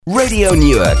Radio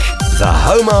Newark, the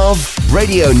home of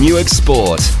Radio Newark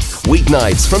Sport.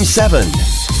 Weeknights from 7.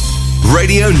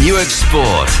 Radio Newark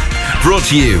Sport. Brought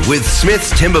to you with Smith's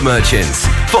Timber Merchants.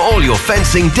 For all your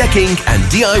fencing, decking and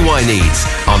DIY needs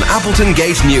on Appleton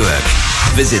Gate, Newark.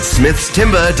 Visit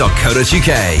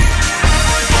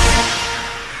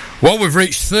smithstimber.co.uk. Well, we've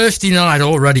reached Thursday night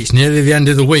already. It's nearly the end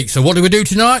of the week. So what do we do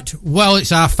tonight? Well,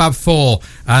 it's our Fab Four,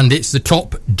 and it's the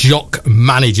top jock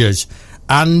managers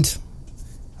and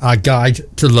our guide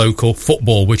to local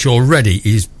football, which already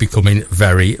is becoming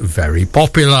very, very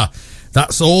popular.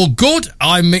 That's all good.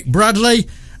 I'm Mick Bradley,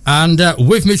 and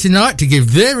with me tonight to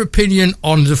give their opinion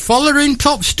on the following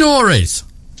top stories: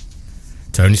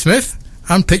 Tony Smith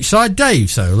and Pitchside Dave.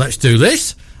 So let's do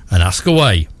this and ask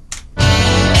away.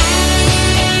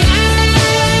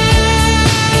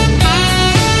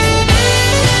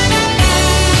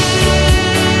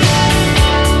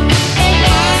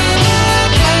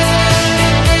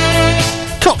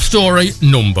 Story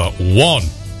number 1.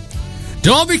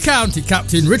 Derby County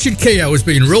captain Richard Keogh has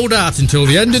been ruled out until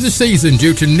the end of the season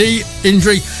due to knee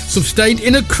injury sustained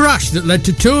in a crash that led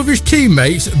to 2 of his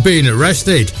teammates being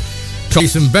arrested.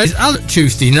 Tyson Bennett out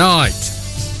Tuesday night.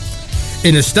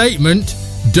 In a statement,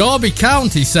 Derby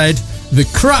County said the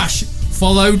crash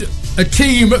followed a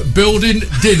team building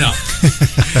dinner.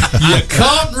 You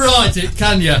can't write it,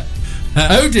 can you?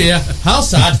 Oh dear, how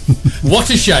sad. What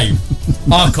a shame.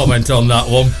 I'll comment on that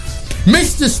one.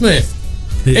 Mr. Smith,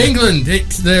 yeah. England hit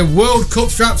their World Cup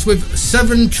straps with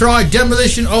 7-try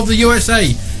demolition of the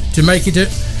USA to make it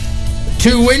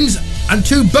 2 wins and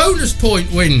 2 bonus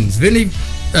point wins. Billy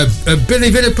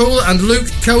Vinipool and Luke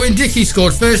Cohen-Dickey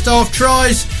scored first half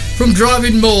tries from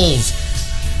driving mauls.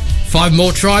 5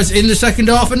 more tries in the second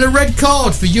half and a red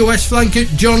card for US flanker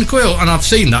John Quill. And I've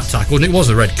seen that tackle, and it was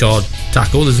a red card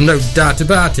tackle, there's no doubt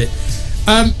about it.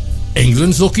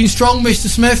 England's looking strong, Mr.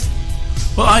 Smith.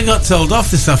 Well, I got told off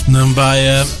this afternoon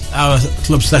by our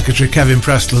club secretary, Kevin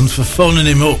Prestland, for phoning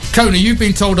him up. Tony, you've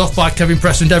been told off by Kevin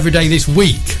Prestland every day this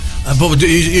week. But we do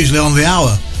usually on the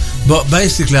hour. But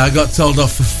basically, I got told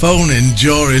off for phoning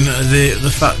during during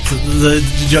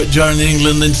the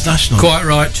England International. Quite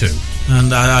right, too.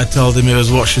 And I told him he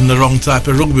was watching the wrong type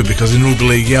of rugby, because in rugby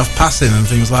league you have passing and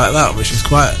things like that, which is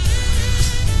quite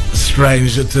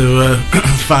strange to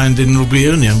find in rugby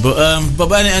union. But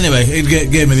anyway, he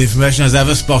gave me the information as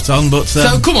ever, spot on. But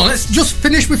so come on, let's just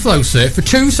finish with FlowSurf for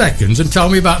 2 seconds and tell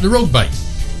me about the rugby.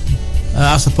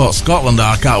 I support Scotland.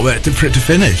 I can't wait for it to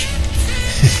finish.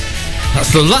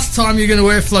 That's the last time you're going to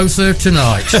wear FlowSurf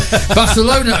tonight.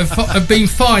 Barcelona have been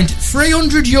fined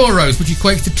 €300, which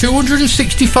equates to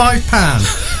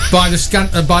 £265 by the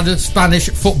Spanish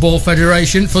Football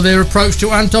Federation for their approach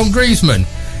to Anton Griezmann,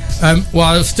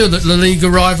 while still at La Liga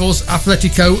rivals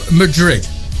Atletico Madrid.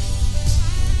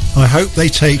 I hope they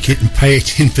take it and pay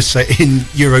it in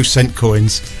euro cent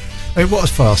coins. I mean, what a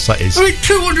farce that is. I mean,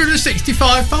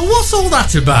 £265. What's all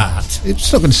that about?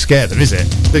 It's not going to scare them, is it?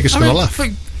 They're just going to laugh.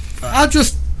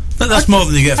 That's more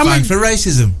than you get fined for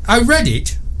racism. I read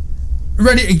it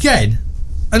again,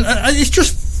 and it's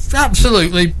just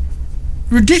absolutely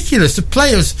ridiculous. The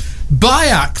players'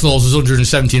 buyout clause is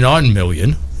 179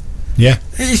 million. Yeah,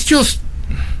 it's just.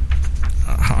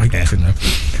 I don't know.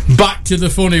 Back to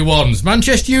the funny ones.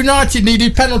 Manchester United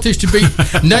needed penalties to beat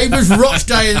neighbours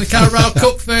Rochdale in the Carabao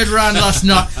Cup third round last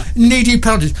night. Needed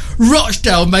penalties.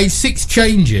 Rochdale made 6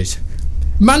 changes.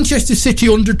 Manchester City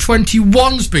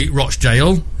under-21s beat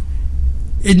Rochdale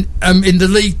in the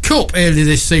League Cup earlier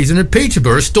this season, and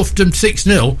Peterborough stuffed them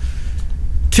 6-0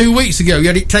 2 weeks ago.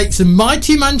 Yet it takes a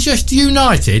mighty Manchester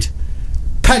United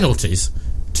penalties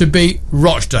to beat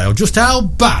Rochdale. Just how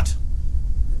bad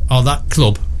are that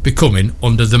club becoming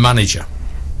under the manager?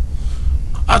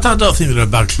 I don't think they're a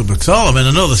bad club at all. I mean,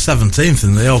 I know they're 17th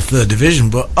in the old 3rd division,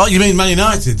 but you mean Man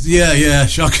United? Yeah,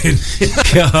 shocking.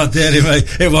 God, dear me,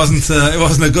 it wasn't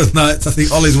a good night. I think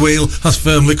Ollie's wheel has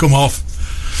firmly come off.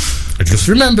 Just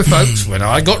remember, folks, when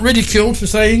I got ridiculed for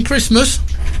saying Christmas.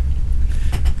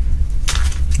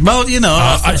 Well, you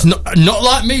know, it's not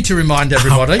like me to remind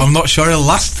everybody. I'm not sure it'll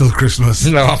last till Christmas.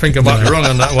 No, I think I might be wrong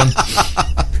on that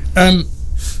one.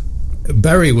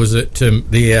 Barry was at the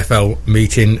EFL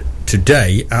meeting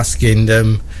today asking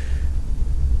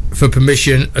for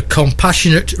permission a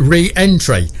compassionate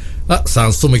re-entry. That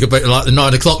sounds something a bit like the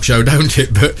 9 o'clock show, don't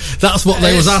it? But that's what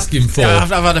they was asking for. Yeah, I've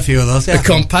had a few of those. Yeah. A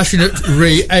compassionate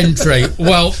re-entry.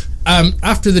 Well,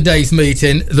 after the day's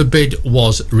meeting, the bid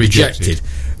was rejected.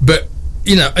 But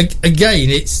you know, again,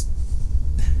 it's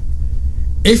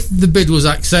if the bid was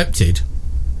accepted,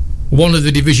 one of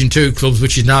the Division 2 clubs,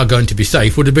 which is now going to be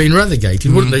safe, would have been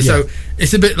relegated, wouldn't they? Yeah. So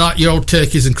it's a bit like your old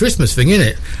turkeys and Christmas thing, isn't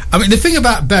it? I mean, the thing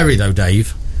about Bury, though,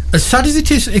 Dave, as sad as it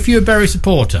is if you're a Bury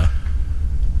supporter,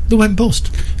 they went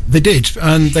bust. They did,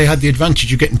 and they had the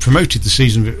advantage of getting promoted the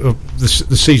season the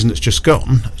season that's just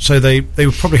gone. So they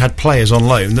probably had players on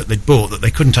loan that they'd bought that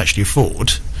they couldn't actually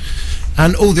afford.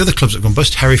 And all the other clubs that have gone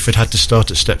bust, Hereford had to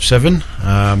start at step 7.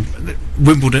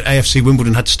 AFC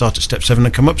Wimbledon had to start at step 7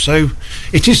 and come up. So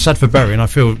it is sad for Bury, and I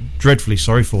feel dreadfully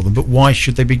sorry for them. But why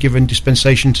should they be given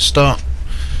dispensation to start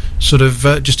sort of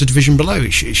just a division below?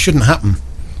 It shouldn't happen.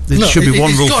 There should be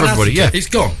one rule for everybody. Yeah, it's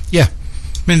gone. Yeah.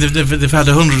 I mean, they've had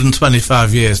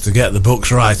 125 years to get the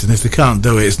books right, and if they can't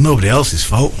do it, it's nobody else's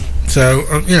fault. So,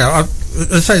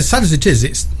 as I say, as sad as it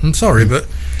is, I'm sorry, but...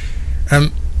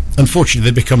 unfortunately,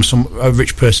 they've become a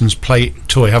rich person's play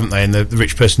toy, haven't they? And the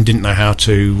rich person didn't know how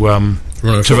to run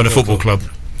a football club.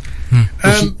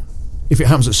 If it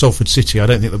happens at Salford City, I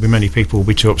don't think there'll be many people will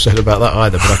be too upset about that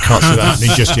either, but I can't see that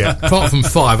happening just yet. Apart from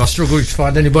 5, I struggle to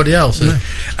find anybody else.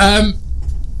 I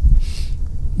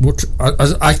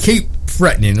keep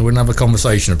threatening we're going to have a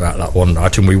conversation about that one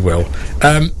night, and we will.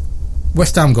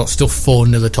 West Ham got still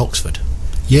 4-0 at Oxford.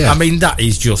 Yeah. I mean, that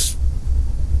is just...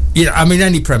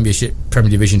 any Premier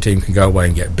Division team can go away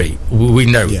and get beat. We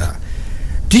know that.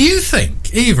 Do you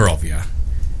think, either of you,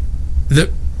 that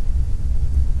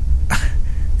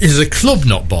is the club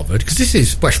not bothered? Because this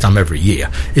is West Ham every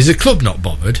year. Is the club not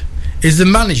bothered? Is the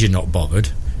manager not bothered?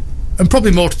 And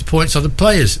probably more to the point, are the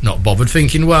players not bothered,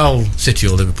 thinking, well, City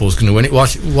or Liverpool's going to win it.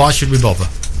 Why should we bother?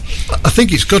 I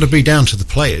think it's got to be down to the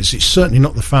players. It's certainly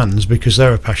not the fans, because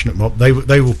they're a passionate mob.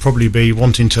 They will probably be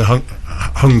wanting to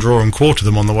hung draw and quarter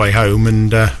them on the way home,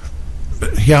 and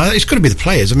it's got to be the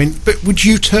players. I mean, but would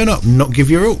you turn up and not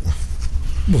give your all?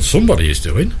 Well, somebody is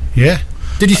doing. Yeah.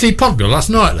 Did you see Pogba last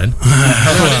night, then?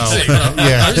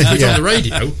 I just put it on the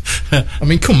radio. I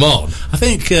mean, come on. I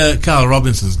think Carl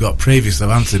Robinson's got previous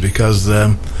answer, because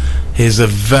he's a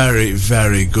very,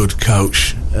 very good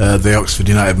coach, the Oxford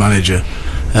United manager.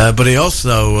 But he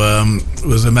also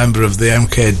was a member of the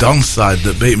MK Dons side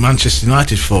that beat Manchester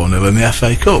United 4-0 in the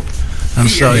FA Cup. And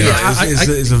so,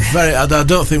 it's a very... I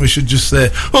don't think we should just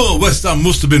say, oh, West Ham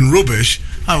must have been rubbish.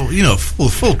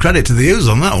 Full credit to the U's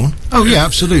on that one. Oh, yeah,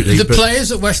 absolutely. The players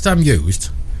that West Ham used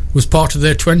was part of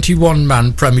their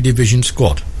 21-man Premier Division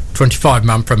squad.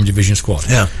 25-man Premier Division squad.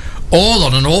 Yeah. All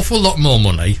on an awful lot more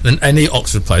money than any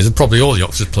Oxford players, and probably all the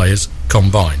Oxford players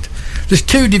combined. There's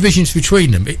 2 divisions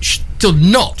between them. It should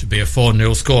not be a 4-0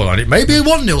 scoreline. It may be a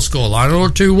 1-0 scoreline or a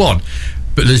 2-1.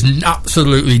 But there's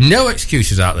absolutely no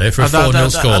excuses out there for a 4-0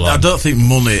 scoreline. I don't think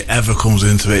money ever comes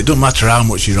into it. It doesn't matter how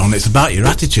much you're on. It's about your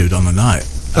attitude on the night.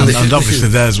 And obviously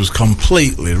theirs was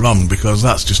completely wrong, because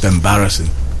that's just embarrassing.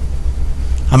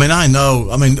 I mean,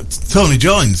 Tony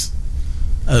Jones,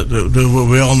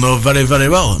 we all know very, very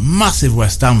well, massive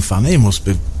West Ham fan. He must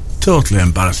be totally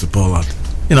embarrassed, the poor lad.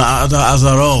 As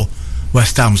are all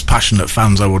West Ham's passionate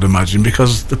fans, I would imagine,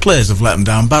 because the players have let them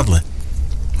down badly.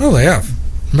 Well, they have.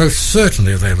 Most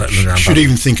certainly they let them down. Should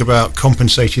even think about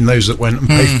compensating those that went and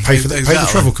pay the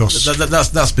travel costs.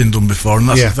 That's been done before, and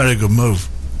that's a very good move.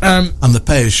 And the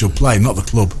players should play, not the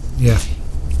club. Yeah.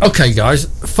 Okay, guys.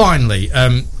 Finally,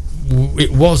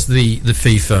 it was the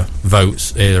FIFA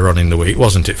votes earlier on in the week,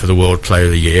 wasn't it, for the World Player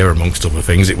of the Year, amongst other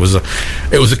things. It was a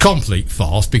complete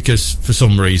farce, because for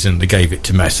some reason they gave it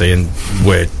to Messi, and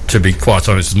where, to be quite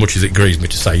honest, as much as it grieves me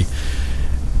to say,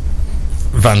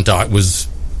 Van Dijk was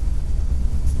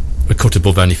a cut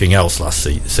above anything else last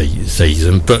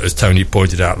season, but as Tony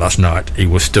pointed out last night, he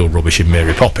was still rubbish in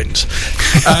Mary Poppins.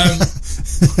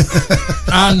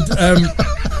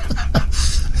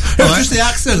 Just the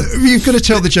accent. You've got to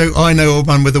tell the joke, I know a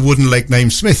man with a wooden leg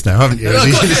named Smith now, haven't you?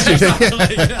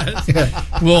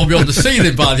 We'll all be on the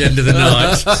ceiling by the end of the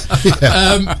night.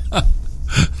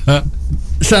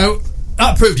 So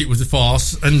that proved it was a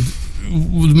farce, and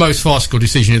the most farcical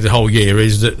decision of the whole year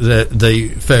is that the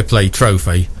Fair Play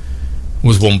trophy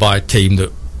was won by a team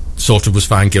that sort of was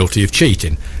found guilty of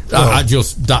cheating. That's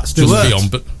just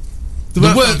beyond. But they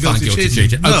weren't found guilty of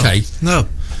cheating. Okay, no.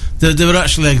 They were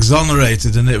actually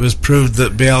exonerated, and it was proved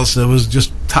that Bielsa was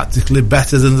just tactically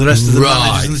better than the rest of the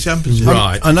managers in the Championship.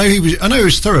 Right. I know he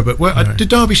was thorough, but did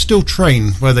Derby still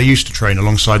train where they used to train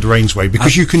alongside the Rainsway?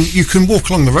 Because you can walk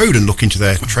along the road and look into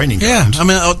their training ground. I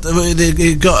mean,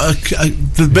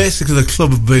 basically the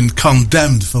club have been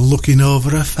condemned for looking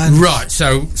over a fence. Right.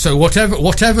 So whatever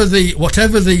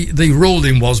the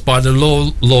ruling was by the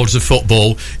Lords of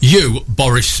Football, you,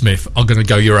 Boris Smith, are going to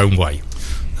go your own way.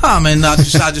 I mean, I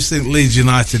just think Leeds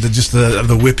United are just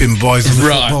the whipping boys of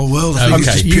the football world. I think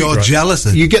it's just pure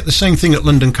jealousy. You get the same thing at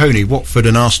London Coney. Watford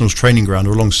and Arsenal's training ground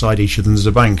are alongside each other as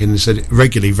a bank, and they said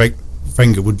regularly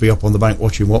Wenger would be up on the bank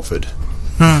watching Watford.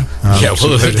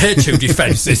 Well, they're two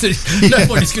defences.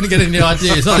 Nobody's going to get any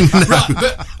ideas. Right,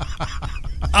 but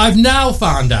I've now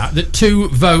found out that 2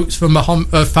 votes for Mohamed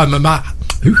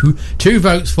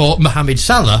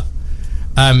Salah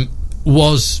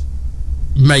was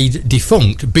made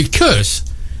defunct because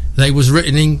they was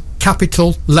written in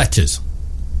capital letters.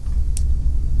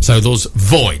 So those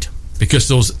void because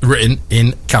those written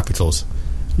in capitals.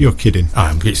 You're kidding.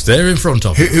 It's there in front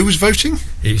of me. Who was voting?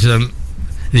 It's the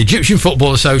Egyptian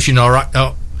Football Association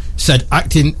said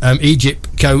acting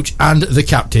Egypt coach and the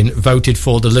captain voted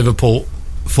for the Liverpool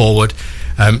forward.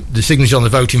 The signatures on the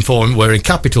voting form were in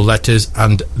capital letters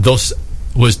and thus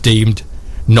was deemed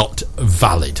not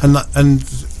valid. And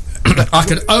I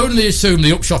can only assume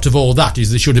the upshot of all that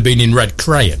is they should have been in red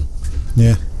crayon.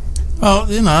 Yeah. Well,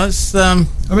 it's. I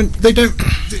mean, they don't.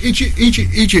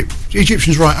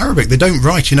 Egyptians write Arabic. They don't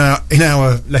write in our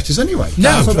letters anyway.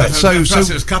 No, so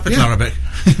it was capital Arabic.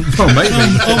 Well, maybe.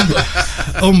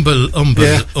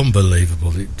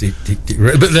 Unbelievable.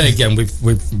 But then again,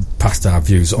 we've passed our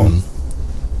views on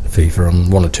FIFA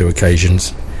on 1 or 2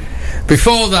 occasions.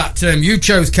 Before that, you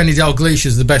chose Kenny Dalglish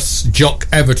as the best jock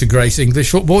ever to grace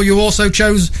English football. You also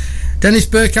chose Dennis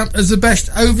Bergkamp as the best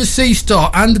overseas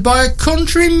star, and by a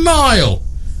country mile.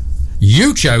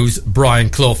 You chose Brian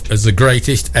Clough as the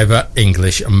greatest ever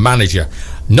English manager.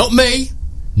 Not me,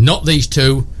 not these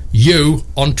two. You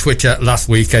on Twitter last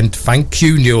weekend. Thank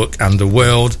you, Newark and the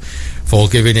world, for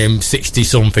giving him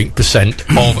 60-something%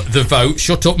 of the vote.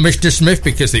 Shut up, Mr. Smith,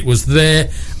 because it was there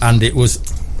and it was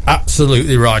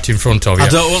absolutely right in front of you. I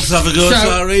don't want to have a go at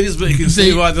our readers, but you can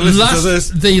see why they listen to this.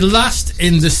 The last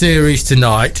in the series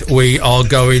tonight, we are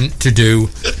going to do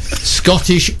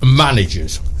Scottish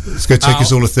managers. It's going to take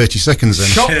us all of 30 seconds then.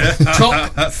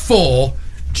 Top 4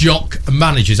 jock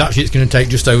managers. Actually, it's going to take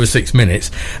just over 6 minutes.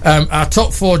 Our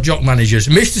top 4 jock managers.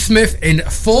 Mr. Smith in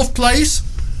 4th place.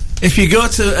 If you go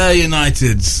to Ayr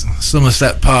United's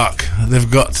Somerset Park, they've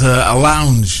got a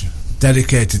lounge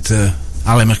dedicated to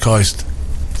Ali McLeod,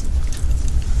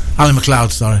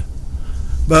 sorry.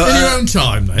 But, in your own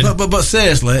time, then. But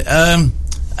seriously,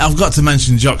 I've got to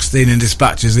mention Jock Stein in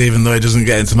Dispatches, even though he doesn't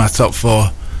get into my top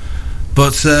 4.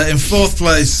 But in 4th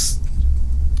place,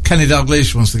 Kenny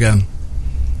Dalglish once again,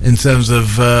 in terms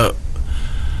of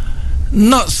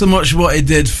not so much what he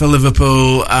did for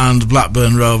Liverpool and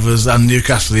Blackburn Rovers and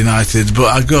Newcastle United, but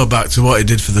I go back to what he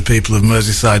did for the people of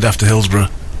Merseyside after Hillsborough.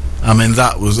 I mean,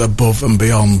 that was above and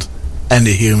beyond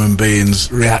any human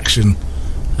being's reaction.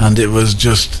 And it was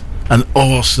just an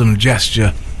awesome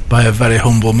gesture by a very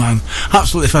humble man.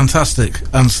 Absolutely fantastic.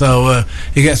 And so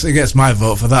he gets my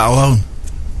vote for that alone.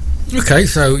 Okay,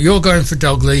 so you're going for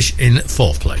Dalglish in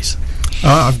 4th place.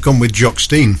 I've gone with Jock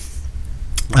Stein.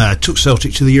 Took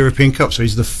Celtic to the European Cup, so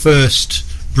he's the first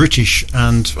British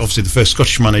and obviously the first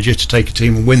Scottish manager to take a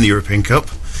team and win the European Cup.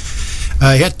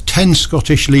 He had 10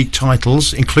 Scottish League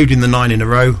titles, including the 9 in a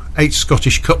row, 8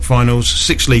 Scottish Cup finals,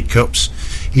 6 League Cups.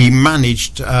 He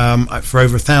managed for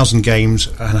over 1,000 games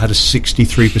and had a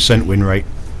 63% win rate.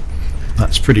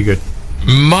 That's pretty good.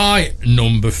 My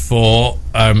number 4,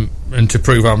 and to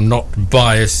prove I'm not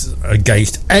biased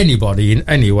against anybody in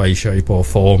any way, shape or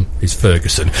form, is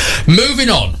Ferguson. Moving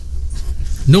on.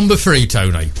 Number 3,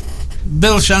 Tony.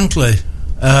 Bill Shankly.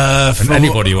 And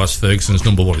anybody who has Ferguson's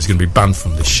number 1 is going to be banned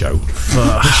from this show.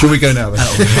 Shall we go now then?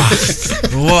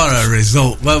 What a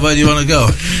result. Where do you want to go?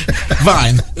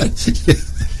 Vine.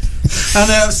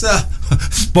 And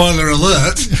spoiler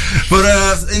alert, but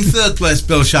in 3rd place,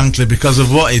 Bill Shankly, because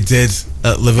of what he did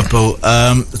at Liverpool.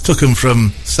 Took him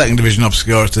from 2nd division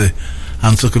obscurity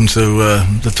and took him to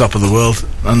the top of the world,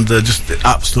 and just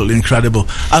absolutely incredible.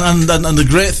 And the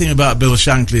great thing about Bill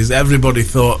Shankly is everybody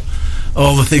thought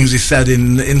all the things he said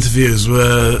in interviews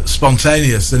were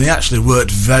spontaneous, and he actually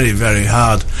worked very, very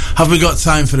hard. Have we got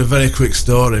time for a very quick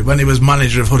story? When he was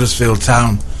manager of Huddersfield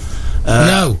Town,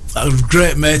 no, a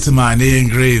great mate of mine, Ian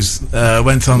Greaves,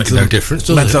 went on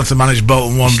to manage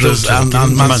Bolton Wanderers and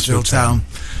Mansfield Town,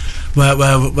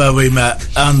 where we met.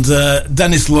 And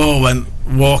Dennis Law went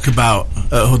walkabout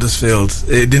at Huddersfield.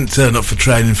 He didn't turn up for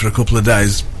training for a couple of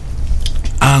days,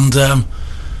 and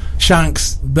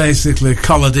Shanks basically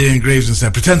collared Ian Greaves and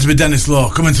said, "Pretend to be Dennis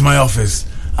Law, come into my office."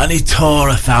 And he tore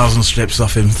 1,000 strips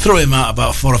off him, threw him out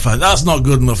about 4 or 5. That's not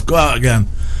good enough, go out again.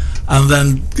 And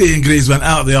then Ian Greaves went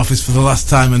out of the office for the last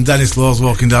time, and Dennis Law's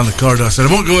walking down the corridor. I said,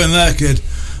 "I won't go in there, kid.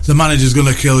 The manager's going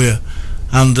to kill you."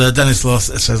 And Dennis Law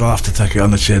says, "I'll have to take it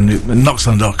on the chin." He knocks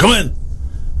on the door, "Come in."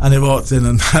 And he walked in,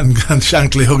 and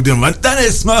Shankly hugged him and went,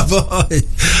 "Dennis, my boy!"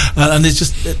 And it's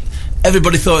just...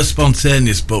 everybody thought it was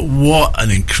spontaneous, but what an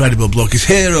incredible bloke. His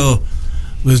hero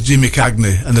was Jimmy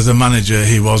Cagney, and as a manager,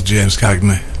 he was James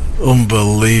Cagney.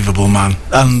 Unbelievable man.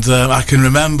 And I can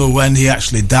remember when he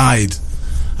actually died.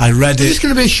 I read it. Is this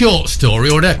going to be a short story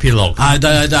or an epilogue?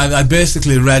 I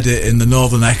basically read it in the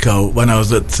Northern Echo when I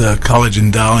was at college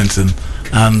in Darlington,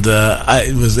 and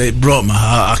it broke my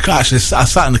heart. I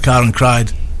sat in the car and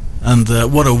cried. And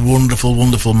what a wonderful,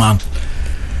 wonderful man.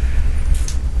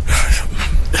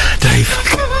 Dave.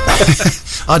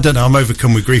 I don't know, I'm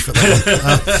overcome with grief at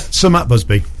that one. Sir Matt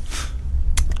Busby,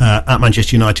 at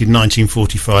Manchester United,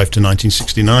 1945 to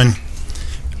 1969.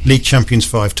 League champions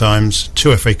 5 times,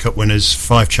 2 FA Cup winners,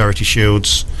 5 Charity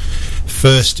Shields.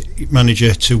 First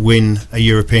manager to win a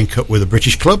European Cup with a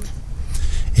British club.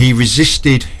 He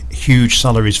resisted huge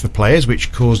salaries for players,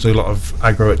 which caused a lot of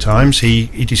aggro at times. He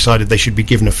decided they should be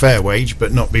given a fair wage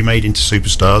but not be made into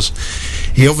superstars.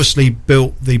 He obviously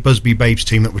built the Busby Babes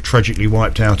team that were tragically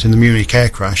wiped out in the Munich air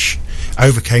crash,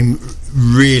 overcame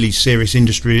really serious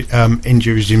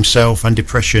injuries himself and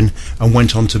depression, and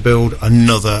went on to build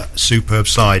another superb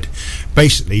side.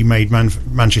 Basically made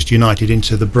Manchester United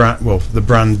into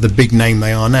the big name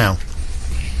they are now.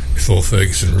 Before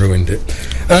Ferguson ruined it.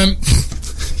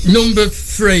 Number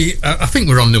 3, I think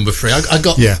we're on number 3. I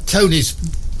got Tony's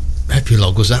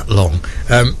epilogue was that long.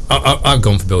 I've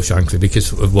gone for Bill Shankly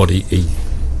because of what he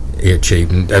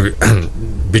achieved,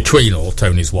 and between all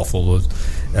Tony's waffle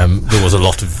there was a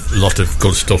lot of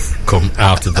good stuff come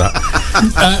out of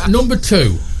that. Number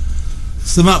 2,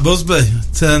 Sir Matt Busby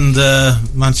turned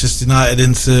Manchester United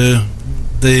into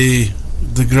the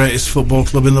greatest football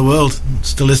club in the world.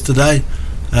 Still is today.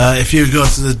 If you go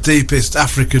to the deepest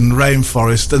African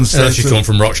rainforest and say come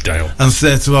from Rochdale and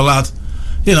say to a lad,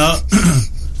 you know,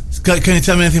 can you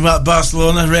tell me anything about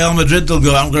Barcelona, Real Madrid? They'll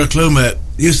go, I haven't got a clue, mate.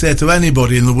 You say to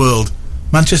anybody in the world,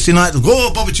 Manchester United, go,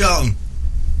 oh, Bobby Charlton,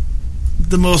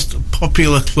 the most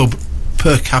popular club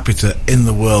per capita in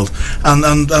the world.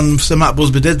 And Sir Matt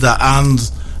Busby did that, and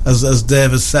as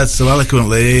Dave has said so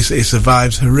eloquently, he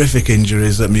survived horrific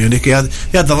injuries at Munich. He had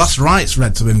the last rites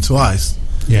read to him twice.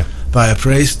 Yeah. By a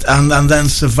priest, and then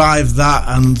survived that,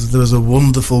 and there was a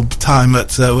wonderful time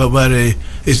at where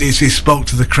he spoke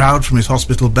to the crowd from his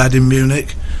hospital bed in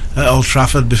Munich at Old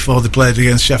Trafford before they played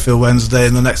against Sheffield Wednesday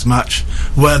in the next match,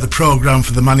 where the programme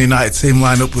for the Man United team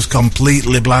lineup was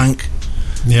completely blank.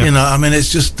 Yeah. You know, I mean, it's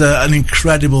just an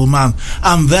incredible man.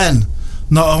 And then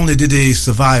not only did he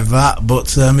survive that,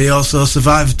 but he also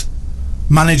survived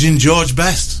managing George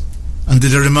Best and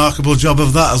did a remarkable job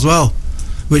of that as well,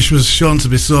 which was shown to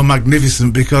be so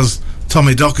magnificent because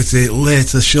Tommy Docherty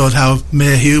later showed how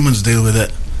mere humans deal with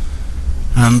it.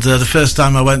 And the first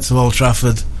time I went to Old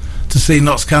Trafford to see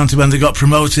Notts County when they got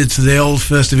promoted to the old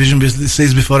First Division the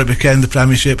season before it became the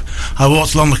Premiership, I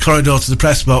walked along the corridor to the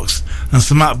press box, and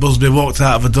Sir Matt Busby walked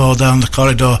out of a door down the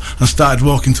corridor and started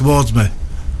walking towards me.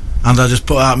 And I just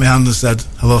put out my hand and said,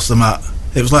 "Hello, Sir Matt."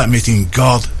 It was like meeting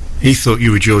God. He thought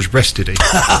you were George Best, did he?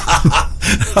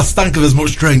 I stank of as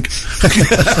much drink.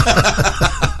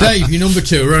 Dave, you're number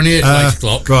 2. We're only at 8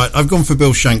 o'clock. Right, I've gone for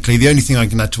Bill Shankly. The only thing I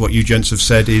can add to what you gents have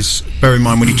said is, bear in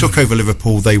mind, when he took over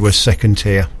Liverpool, they were second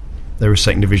tier. They were a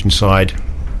second division side.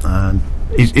 And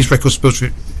his record speaks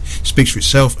for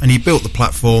itself, and he built the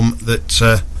platform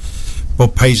that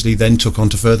Bob Paisley then took on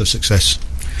to further success.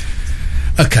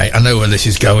 Okay, I know where this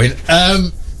is going.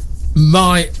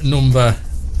 My number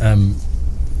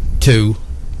 2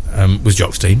 was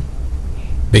Jock Stein,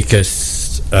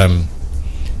 because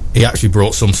he actually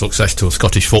brought some success to a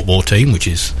Scottish football team, which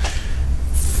is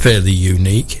fairly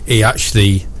unique. He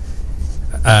actually,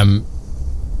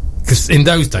 because in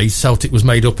those days Celtic was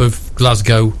made up of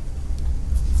Glasgow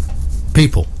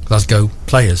people, Glasgow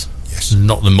players. Yes,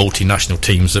 not the multinational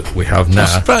teams that we have now. I'm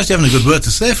surprised you haven't a good word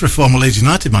to say for a former Leeds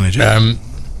United manager.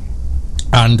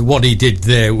 And what he did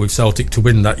there with Celtic to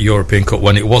win that European Cup,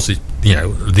 when it was, you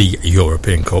know, the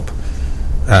European Cup,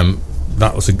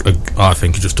 that was, I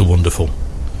think, just a wonderful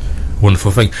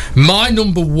thing. My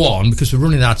number 1, because we're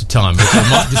running out of time, but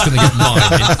I'm just going to get mine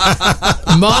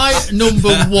in. My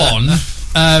number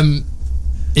 1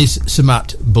 is Sir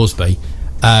Matt Busby.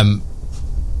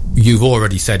 You've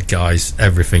already said, guys,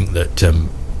 everything that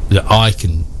I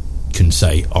can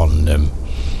say on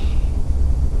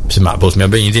Sir Matt Busby. I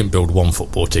mean, he didn't build one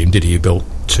football team, did he? He built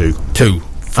two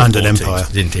and an empire,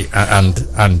 didn't he?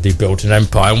 And he built an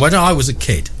empire. And when I was a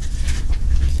kid,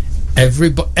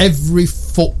 every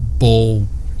football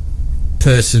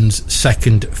person's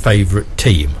second favourite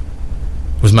team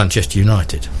was Manchester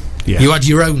United. Yeah. You had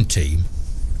your own team,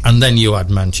 And then you had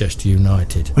Manchester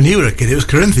United. When you were a kid, it was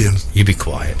Corinthians. You be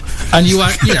quiet. And you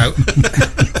had,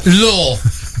 Law,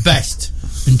 Best,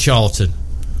 and Charlton.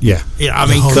 Yeah. I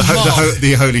mean,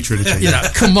 the Holy Trinity.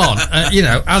 Come on.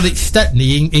 Alex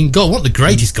Stepney in goal. Not the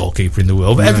greatest goalkeeper in the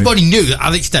world, but everybody knew that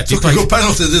Alex Stepney took a good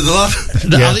penalty, did the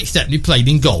lad. Alex Stepney played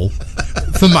in goal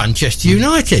for Manchester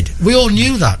United. We all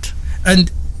knew that.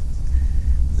 And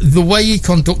the way he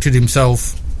conducted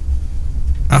himself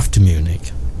after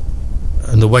Munich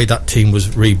and the way that team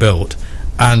was rebuilt,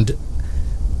 and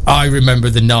I remember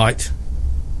the night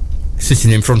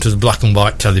sitting in front of the black and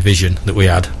white television that we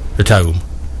had at home,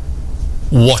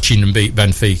 watching them beat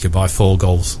Benfica by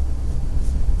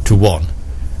 4-1,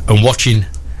 and watching,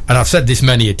 and I've said this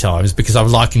many a times because I've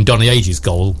likened Donny Age's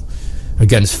goal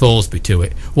against Thorsby to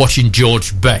it, watching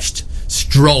George Best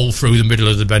stroll through the middle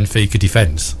of the Benfica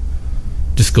defence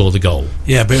to score the goal.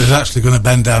 Yeah, but he was actually going to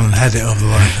bend down and head it over the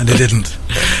line, and he didn't.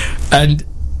 And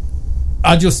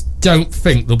I just don't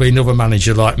think there'll be another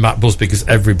manager like Matt Busby, because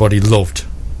everybody loved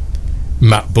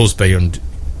Matt Busby, and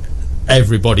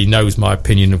everybody knows my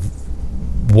opinion of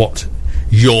what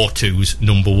your two's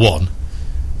number one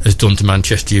has done to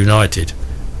Manchester United.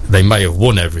 They may have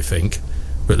won everything,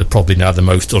 but they're probably now the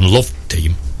most unloved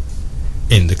team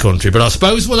in the country. But I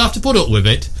suppose we'll have to put up with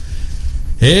it.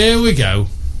 Here we go.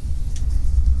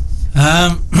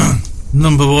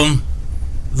 Number one,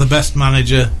 the best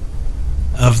manager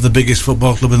of the biggest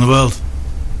football club in the world.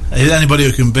 Anybody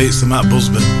who can beat Sir Matt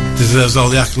Busby deserves all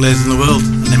the accolades in the world,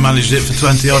 and he managed it for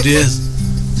 20 odd years.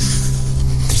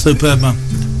 Superb man.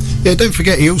 Yeah, don't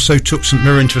forget he also took St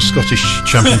Mirren to a Scottish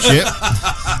championship,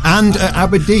 and at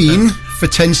Aberdeen for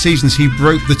 10 seasons he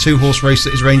broke the 2-horse race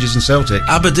that is Rangers and Celtic.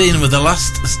 Aberdeen were the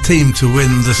last team to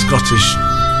win the Scottish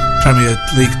Premier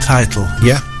League title.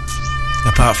 Yeah.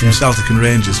 Apart from Celtic and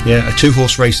Rangers. Yeah, a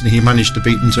 2-horse race, and he managed to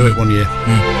beat them to it one year.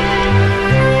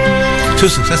 2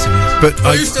 successive years. But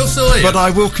Are you still here? But I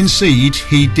will concede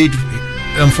he did.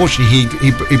 Unfortunately,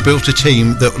 he built a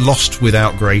team that lost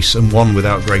without grace and won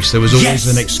without grace. There was always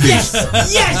an excuse.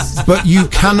 Yes. But you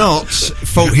cannot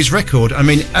fault his record. I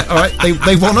mean, all right,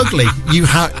 they won ugly.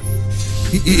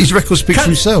 His record speaks for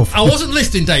himself. I wasn't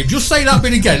listening, Dave. Just say that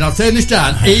bit again. I'll turn this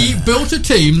down. He built a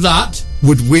team that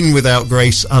would win without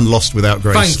grace and lost without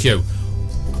grace. Thank you.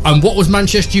 And what was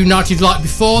Manchester United like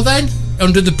before then?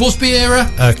 Under the Busby era?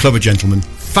 Club of gentlemen.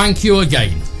 Thank you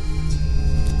again.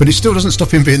 But it still doesn't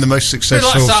stop him being the most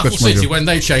successful. Like Southall City when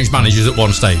they changed managers at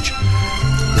one stage.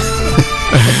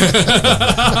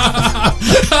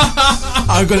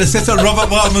 I'm going to sit on Robert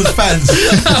Wildman's fence.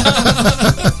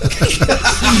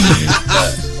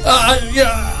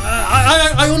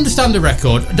 I understand the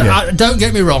record. Yeah. Don't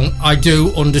get me wrong, I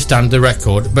do understand the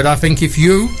record, but I think if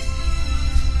you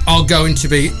are going to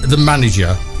be the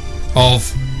manager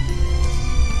of,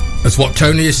 as what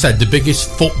Tony has said, the biggest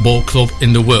football club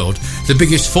in the world, the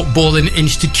biggest footballing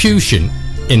institution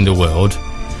in the world,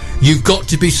 you've got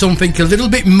to be something a little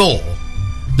bit more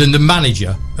than the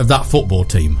manager of that football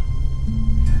team.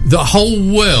 The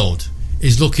whole world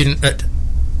is looking at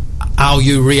how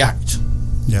you react,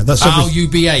 how you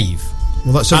behave.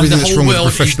 Well, that's everything that's wrong with the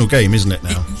professional game, isn't it,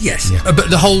 now? Yes, but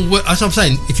the whole world, as I'm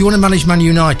saying, if you want to manage Man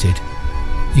United,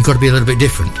 you've got to be a little bit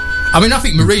different. I mean, I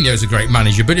think Mourinho's a great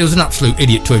manager, but he was an absolute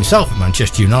idiot to himself at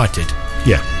Manchester United.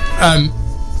 Yeah.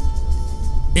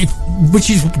 Which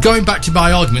is going back to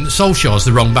my argument that Solskjaer's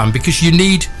the wrong man, because you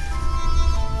need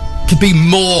to be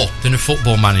more than a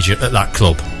football manager at that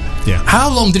club. Yeah. How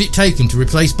long did it take him to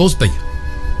replace Busby?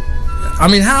 I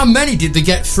mean, how many did they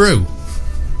get through?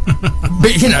 But,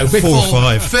 before 4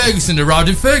 or 5. Ferguson arrived,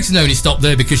 and Ferguson only stopped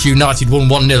there because United won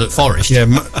 1-0 at Forest. Yeah,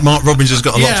 Mark Robbins has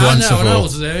got a lot to answer for.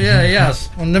 Yeah, he has.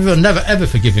 I'll never ever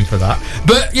forgive him for that.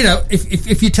 But,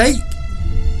 if you take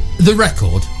the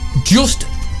record, just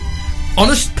on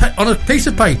a piece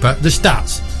of paper, the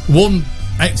stats, won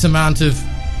X amount of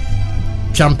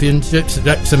championships,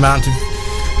 X amount of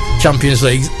Champions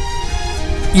Leagues,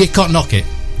 you can't knock it.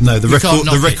 No, the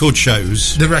record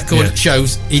shows. The record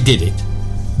shows he did it.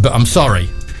 But I'm sorry,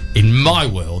 in my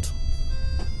world,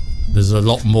 there's a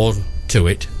lot more to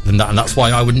it than that, and that's why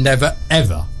I would never,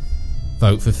 ever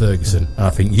vote for Ferguson. And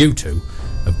I think you two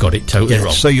have got it totally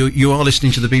wrong. So you are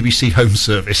listening to the BBC Home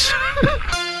Service.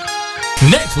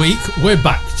 Next week, we're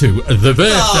back to the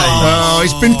birthday. Oh,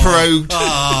 it's been prorogued.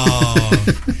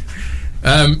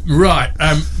 Right.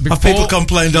 Have people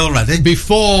complained already?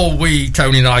 Before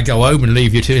Tony and I go home and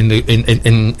leave you in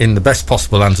the best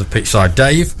possible hands of Pitchside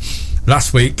Dave,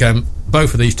 last week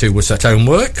both of these two were set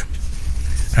homework.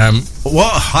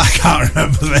 What? I can't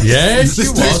remember this. Yes,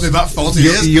 this takes me back 40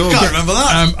 years. Can't remember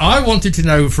that. I wanted to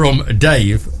know from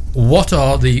Dave what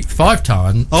are the 5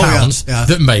 towns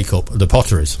that make up the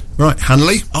Potteries? Right,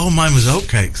 Hanley. Oh, mine was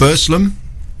oatcakes. Burslem,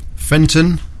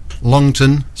 Fenton,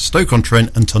 Longton,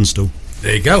 Stoke-on-Trent and Tunstall.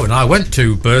 There you go, and I went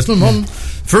to Burslem on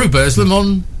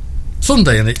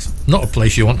Sunday, and it's not a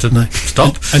place you want to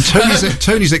stop. And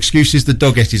Tony's excuse is the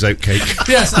dog ate his oatcake.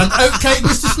 Yes, and oatcake,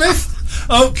 Mr. Smith?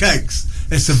 Oatcakes.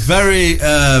 It's a very,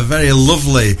 very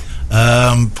lovely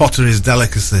Potteries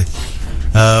delicacy,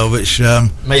 which...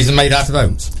 made out of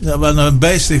oats? No,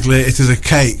 basically, it is a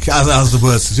cake, as the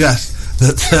word suggests,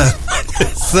 that...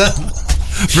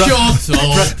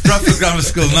 Bradford Grammar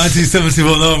School,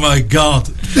 1971. Oh my God!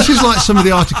 This is like some of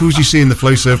the articles you see in the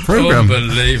FlowServe programme.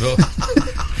 Unbelievable.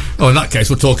 Oh, in that case,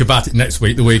 we'll talk about it next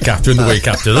week, the week after, and the week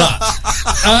after that.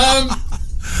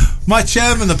 My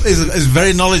chairman is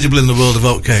very knowledgeable in the world of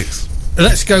oatcakes.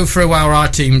 Let's go through how our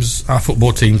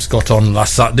football teams got on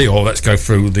last Saturday, or let's go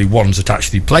through the ones that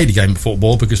actually played a game of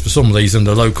football, because for some reason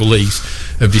the local leagues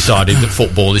have decided that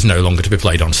football is no longer to be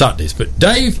played on Saturdays. But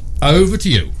Dave, over to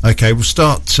you. Okay, we'll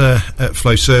start at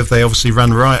FlowServe. They obviously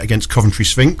ran riot against Coventry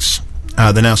Sphinx.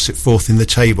 They now sit 4th in the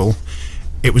table.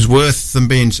 It was worth them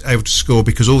being able to score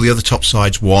because all the other top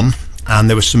sides won, and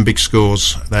there were some big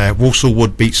scores there. Walsall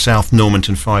Wood beat South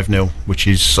Normanton 5-0, which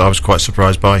I was quite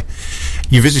surprised by.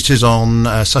 Your visitors on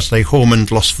Saturday,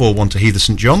 Hormond lost 4-1 to Heather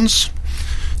St John's.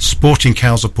 Sporting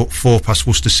Cowser put 4 past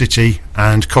Worcester City,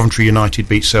 and Coventry United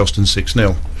beat Selston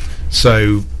 6-0.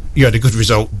 So you had a good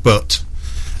result, but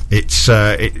it's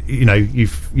you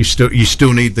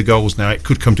still need the goals now. It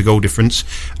could come to goal difference.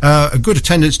 A good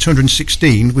attendance,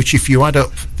 216, which if you add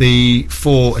up the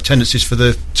 4 attendances for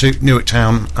the Newark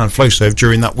Town and FlowServe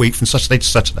during that week from Saturday to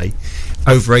Saturday,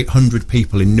 over 800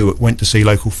 people in Newark went to see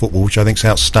local football, which I think is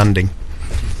outstanding.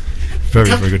 Very,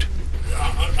 very good.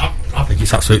 I think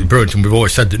it's absolutely brilliant, and we've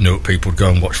always said that Newark people would go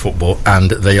and watch football, and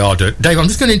they are doing. Dave, I'm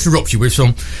just going to interrupt you with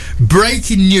some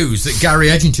breaking news that Gary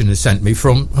Edgington has sent me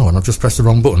from... Oh, and I've just pressed the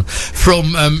wrong button.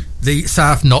 From the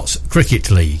South Notts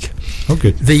Cricket League. Oh,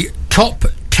 good. The top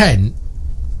 10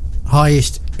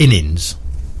 highest innings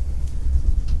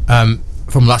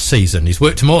from last season. He's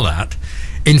worked them all out.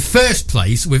 In first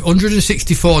place, with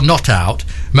 164 not out,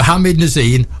 Mohammed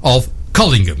Nazim of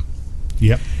Collingham.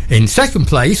 Yep. In second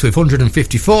place, with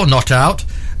 154 not out,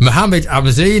 Mohammed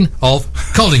Abazin of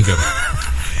Collingham.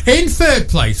 In third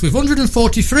place, with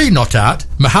 143 not out,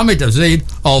 Mohammed Abazin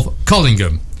of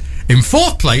Collingham. In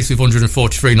fourth place, with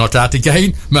 143 not out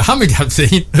again, Mohammed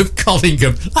Abazin of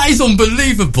Collingham. That is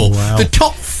unbelievable. Wow. The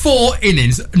top 4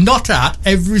 innings not out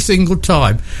every single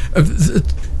time.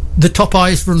 The top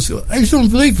highest runs. It's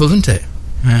unbelievable, isn't it?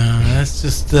 Yeah, that's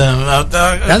just...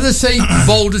 Athersley,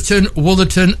 Balderton,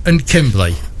 Wotherton and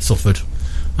Kimberley suffered.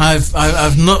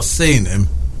 I've not seen him,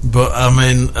 but I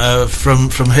mean,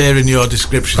 from hearing your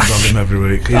descriptions of him every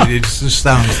week, it just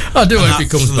sounds... I do hope he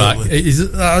comes back.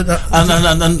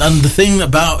 And the thing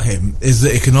about him is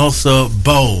that he can also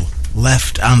bowl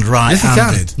left and right-handed.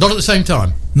 Yes, he can. Not at the same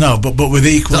time. No, but with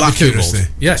equal accuracy.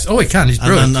 Yes, he can. He's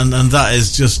brilliant. And that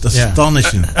is just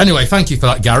astonishing. Anyway, thank you for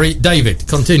that, Gary. David,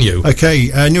 continue. Okay,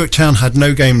 Newark Town had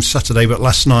no games Saturday, but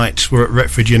last night we're at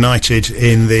Retford United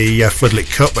in the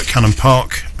Floodlit Cup at Cannon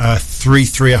Park.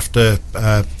 3-3 after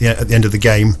at the end of the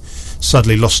game.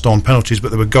 Sadly lost on penalties, but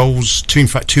there were goals. Two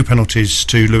penalties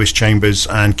to Lewis Chambers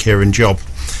and Kieran Jobb.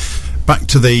 Back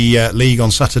to the league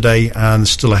on Saturday and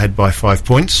still ahead by 5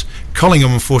 points.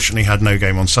 Collingham unfortunately had no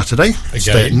game on Saturday.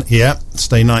 Stay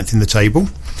 9th in the table.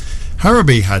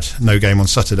 Harrowby had no game on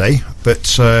Saturday, but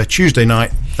Tuesday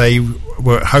night they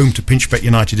were at home to Pinchbeck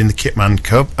United in the Kitman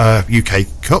Cup, UK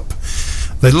Cup.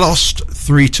 They lost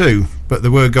 3-2, but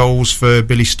there were goals for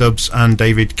Billy Stubbs and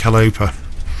David Calopa.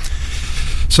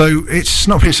 So it's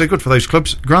not been so good for those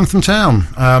clubs. Grantham Town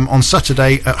on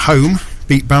Saturday at home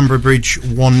beat Bamburgh Bridge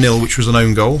 1-0, which was an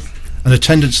own goal, and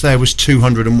attendance there was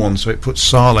 201, so it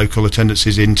puts our local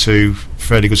attendances into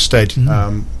fairly good stead.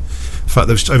 In fact,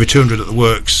 there was over 200 at the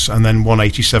Works and then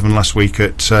 187 last week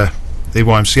at the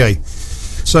YMCA.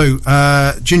 So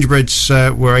Gingerbreads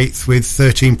were 8th with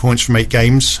 13 points from 8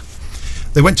 games.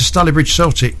 They went to Stalybridge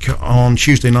Celtic on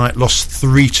Tuesday night, lost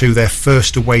 3-2, their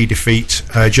first away defeat.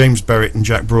 James Berrett and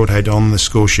Jack Broadhead on the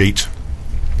score sheet.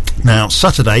 Now,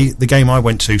 Saturday, the game I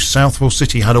went to, Southwell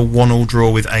City had a 1-1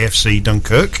 draw with AFC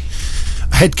Dunkirk.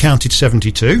 Head counted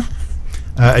 72.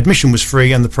 Admission was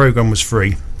free and the programme was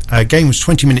free. Game was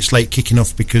 20 minutes late kicking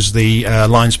off because the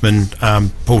linesman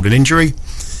pulled an injury.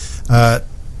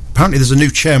 Apparently there's a new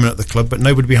chairman at the club, but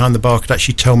nobody behind the bar could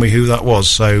actually tell me who that was,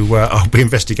 so I'll be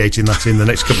investigating that in the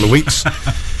next couple of weeks.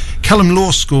 Callum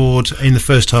Law scored in the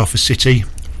first half for City.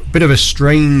 bit of a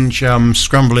strange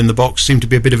scramble in the box, seemed to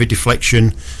be a bit of a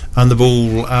deflection, and the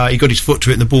ball, he got his foot to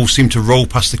it and the ball seemed to roll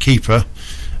past the keeper,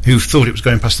 who thought it was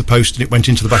going past the post, and it went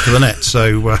into the back of the net.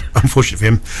 So unfortunate for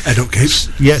him. Head up, Keeps.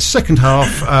 Yeah, second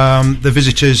half, the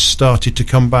visitors started to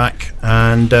come back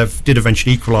and did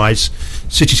eventually equalise.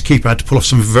 City's keeper had to pull off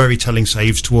some very telling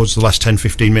saves towards the last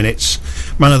 10-15 minutes.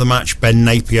 Man of the match, Ben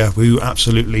Napier, who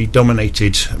absolutely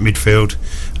dominated midfield,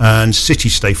 and City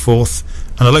stay fourth.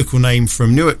 And a local name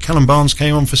from Newark, Callum Barnes,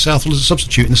 came on for Southall as a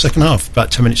substitute in the second half,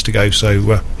 about 10 minutes to go.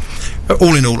 So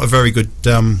all in all, a very good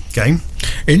game.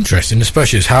 Interesting,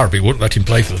 especially as Harrowby wouldn't let him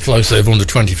play for the Flowserve under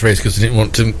 23s because they didn't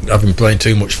want to have him playing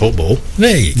too much football.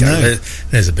 There you go. No.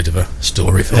 There's a bit of a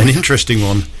story for An you. interesting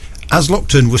one.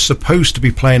 Aslockton was supposed to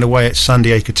be playing away at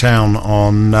Sandy Acre Town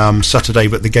on Saturday,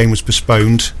 but the game was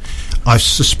postponed. I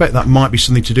suspect that might be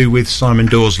something to do with Simon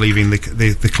Dawes leaving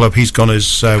the club. He's gone,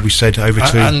 as we said, over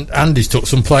to... And Andy's took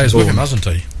some players with him, hasn't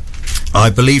he? I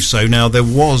believe so. Now, there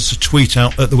was a tweet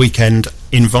out at the weekend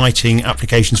inviting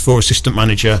applications for assistant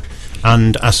manager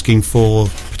and asking for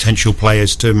potential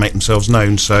players to make themselves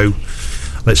known. So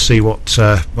let's see what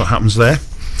happens there.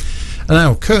 And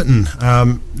now, Curtin,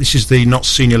 this is the Notts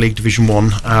Senior League Division 1.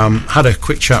 Had a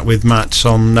quick chat with Matt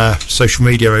on social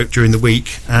media during the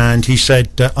week, and he said,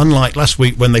 unlike last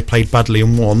week when they played badly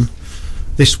and won,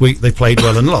 this week they played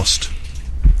well and lost.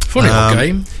 Funny old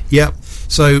game. Yeah.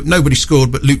 So nobody scored,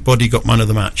 but Luke Boddy got man of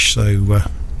the match. So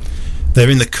they're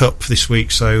in the cup this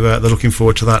week, so they're looking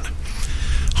forward to that.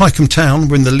 Highcombe Town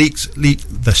were in the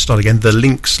the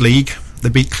Links League. They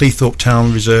beat Cleethorpes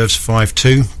Town Reserves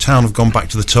 5-2. Town have gone back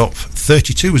to the top.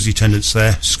 32 was the attendance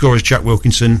there. Scorers Jack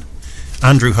Wilkinson,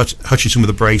 Andrew Hutchinson with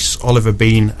a brace, Oliver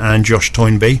Bean and Josh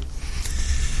Toynbee.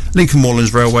 Lincoln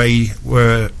Moorlands Railway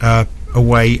were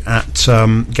away at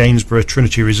Gainsborough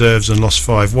Trinity Reserves and lost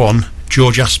 5-1.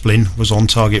 George Asplin was on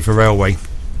target for Railway.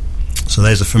 So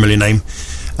there's a familiar name.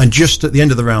 And just at the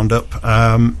end of the roundup,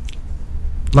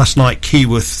 last night,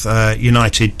 Keyworth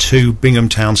United 2, Bingham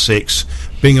Town 6.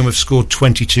 Bingham have scored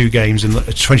 22 goals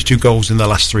in their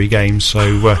last 3 games,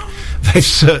 so they're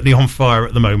certainly on fire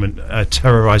at the moment,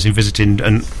 terrorising visiting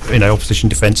and opposition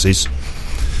defences.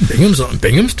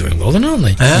 Bingham's doing well, then, aren't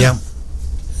they? Yeah.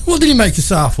 What did he make of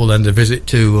Southall then? The visit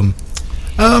to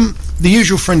the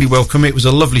usual friendly welcome. It was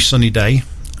a lovely sunny day,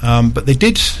 but they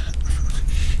did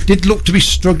look to be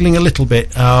struggling a little bit.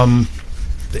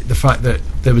 The fact that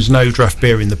there was no draft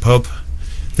beer in the pub.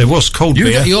 There was cold beer.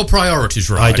 You get your priorities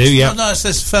right. I do, yeah. No, it's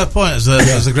a fair point as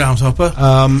a groundhopper.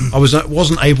 I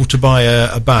wasn't able to buy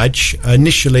a badge.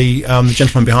 Initially, the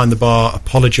gentleman behind the bar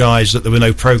apologised that there were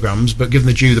no programmes, but given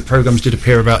the programmes did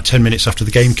appear about 10 minutes after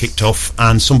the game kicked off,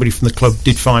 and somebody from the club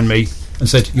did find me and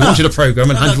said, you wanted a programme,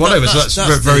 and handed one over, so that's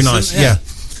very nice. Yeah.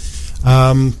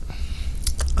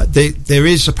 There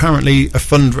is apparently a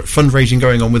fundraising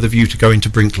going on with a view to going to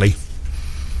Brinkley.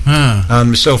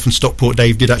 And myself and Stockport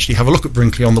Dave did actually have a look at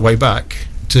Brinkley on the way back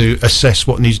to assess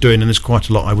what needs doing, and there's quite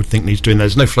a lot I would think needs doing.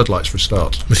 There's no floodlights for a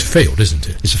start. It's a field, isn't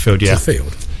it? It's a field, yeah. It's a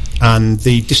field. And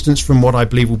the distance from what I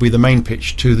believe will be the main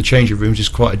pitch to the changing rooms is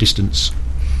quite a distance.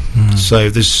 So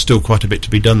there's still quite a bit to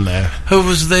be done there. Who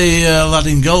was the lad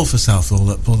in goal for Southall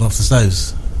that pulled off the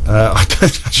saves? I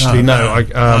don't actually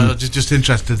know. Just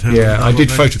interested. I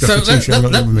did photograph the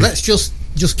team. Let's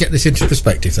just get this into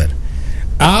perspective then.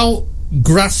 Our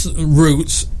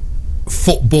grassroots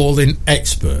footballing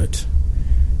expert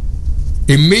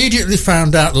immediately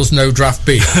found out there's no draft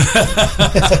beer,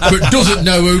 but doesn't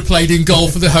know who played in goal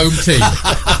for the home team.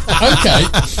 Okay,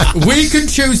 we can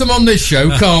choose them on this show,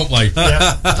 can't we?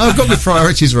 Yeah. I've got my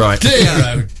priorities right. Dear,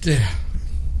 oh dear.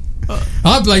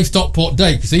 I blame Stockport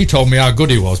Dave because he told me how good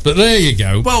he was, but there you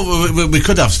go. Well, we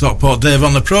could have Stockport Dave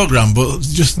on the programme, but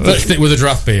just let's stick with the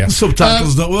draft beer.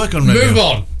 Subtitles don't work on radio. Move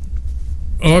on.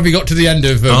 Or have you got to the end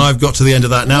of... I've got to the end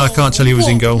of that now. I can't tell you who's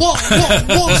in goal.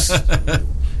 What's...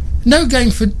 No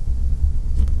game for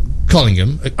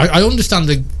Collingham. I understand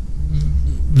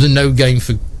the no game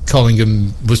for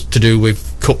Collingham was to do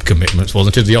with cup commitments,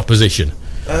 wasn't it, to the opposition?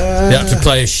 They had to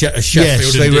play a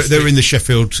Sheffield... Yes, they were in the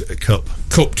Sheffield Cup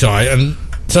tie, and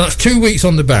so that's 2 weeks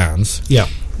on the bounce. Yeah.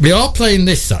 They are playing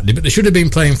this Saturday, but they should have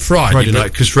been playing Friday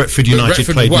night, because Retford United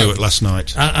played Newark last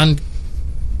night. And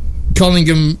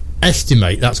Collingham...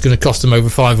 estimate that's going to cost them over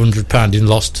 £500 in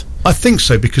lost. I think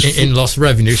so, because in lost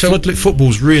revenue. So floodlit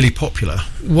football's really popular.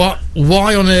 Why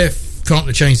on earth can't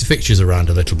they change the fixtures around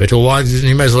a little bit, or why doesn't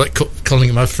you may as well let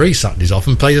Collingham have 3 Saturdays off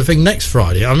and play the thing next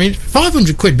Friday? I mean,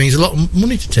 £500 means a lot of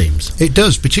money to teams. It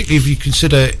does, particularly if you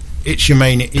consider it's your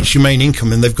main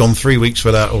income, and they've gone 3 weeks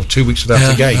without, or 2 weeks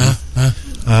without a game.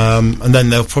 And then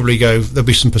they'll probably there'll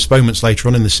be some postponements later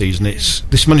on in the season.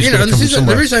 This money's going to come from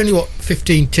somewhere. There is only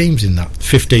 15 teams in that.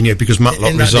 15, yeah, because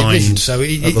Matlock resigned division, so at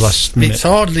the last minute. It's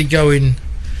hardly going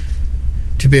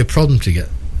to be a problem to get.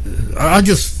 I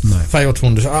just fail to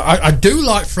understand. I do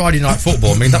like Friday night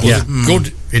football. I mean, that was a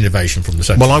good innovation from the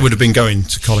centre. Well, I would have been going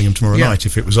to Collingham tomorrow night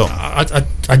if it was on.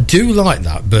 I do like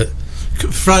that, but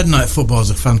Friday night football is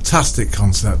a fantastic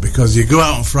concept because you go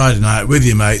out on Friday night with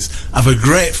your mates, have a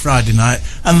great Friday night,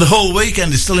 and the whole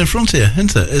weekend is still in front of you,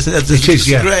 isn't it?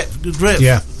 It's great.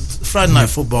 Yeah. Friday night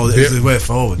football is the way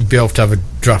forward. You'd be able to have a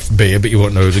draft beer, but you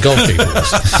won't know who the goalkeeper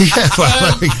was. Yeah,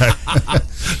 well, there we go.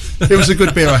 It was a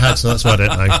good beer I had, so that's why I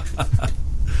don't know.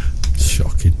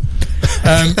 Shocking.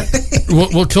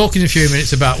 We'll talk in a few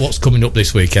minutes about what's coming up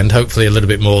this weekend, hopefully a little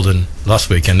bit more than last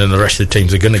weekend, and the rest of the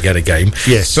teams are going to get a game.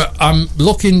 Yes. But I'm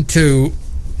looking to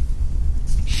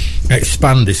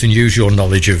expand this and use your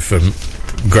knowledge of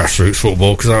grassroots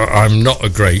football, because I'm not a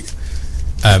great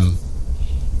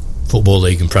Football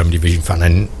League and Premier Division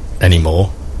fan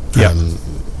anymore. Yeah.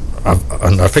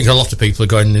 And I think a lot of people are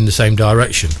going in the same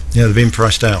direction. Yeah, they're being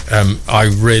priced out.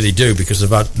 I really do, because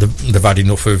they've had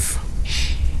enough of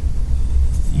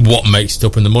what makes it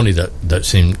up and the money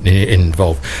that's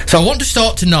involved. So I want to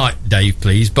start tonight, Dave,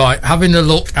 please, by having a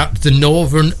look at the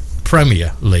Northern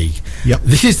Premier League. Yep.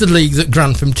 This is the league that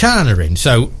Grantham Town are in,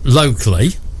 so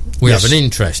locally we have an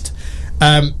interest.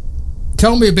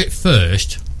 Tell me a bit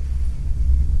first,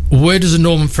 where does the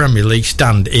Northern Premier League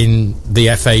stand in the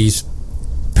FA's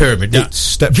pyramid? It's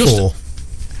step 4.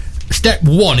 Step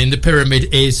 1 in the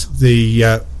pyramid is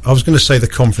the I was going to say the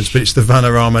conference, but it's the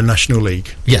Vanarama National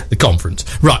League. Yeah, the conference.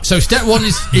 Right. So step 1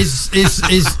 is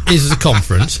the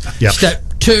conference. Yep. Step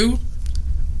 2.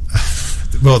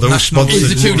 Well, they're all sponsored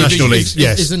the two national leagues.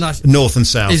 Yes, is the North and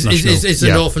South. Is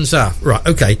the North and South? Right.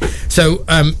 Okay. So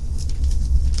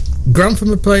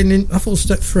Grantham are playing in. I thought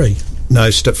step 3. No,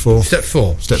 step 4. Step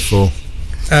 4. Step 4.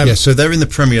 So they're in the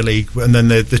Premier League, and then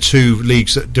the two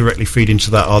leagues that directly feed into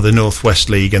that are the North West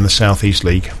League and the South East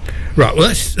League. Right. Well,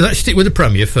 let's stick with the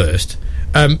Premier first.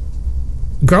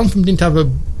 Grantham didn't have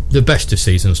the best of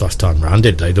seasons last time round,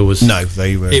 did they? They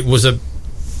were. It was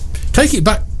take it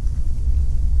back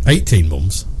 18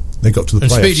 months. They got to the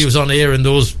playoffs. And Speedy was on here, and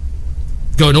those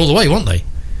going all the way, weren't they?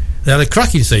 They had a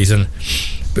cracking season,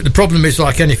 but the problem is,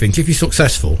 like anything, if you're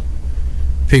successful,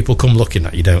 people come looking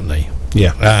at you, don't they?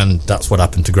 Yeah. And that's what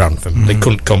happened to Grantham. Mm-hmm. They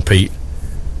couldn't compete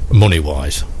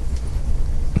money-wise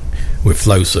with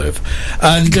Flowserve.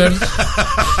 And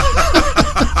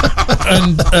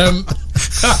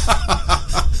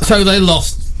so they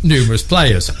lost numerous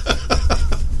players.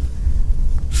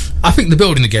 I think the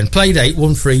building again, played 8,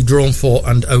 won 3, drawn 4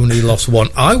 and only lost 1.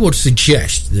 I would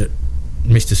suggest that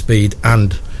Mr. Speed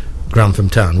and Grantham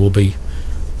Town will be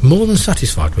more than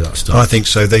satisfied with that start. I think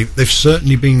so. They've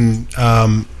certainly been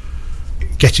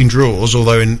getting draws,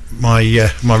 although in my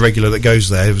regular that goes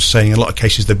there was saying in a lot of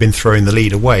cases they've been throwing the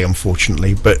lead away,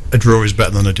 unfortunately, but a draw is better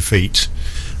than a defeat.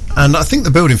 And I think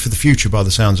they're building for the future by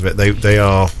the sounds of it.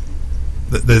 They're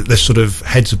sort of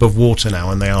heads above water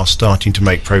now, and they are starting to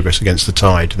make progress against the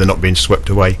tide. They're not being swept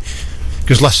away,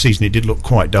 because last season it did look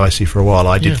quite dicey for a while.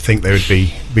 I did think they would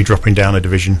be dropping down a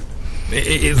division.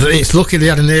 It's lucky they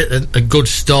had a good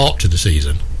start to the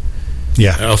season.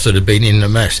 Yeah. Else they'd have been in a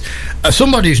mess.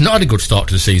 Somebody who's not had a good start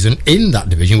to the season in that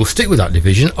division, will stick with that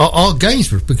division, are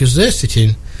Gainsborough, because they're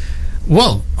sitting.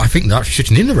 Well, I think they're actually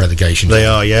sitting in the relegation. They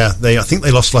are, yeah. I think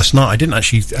they lost last night. I didn't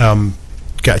actually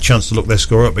get a chance to look their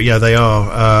score up, but yeah, they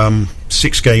are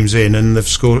 6 games in, and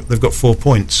they've got 4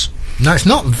 points. Now, it's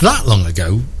not that long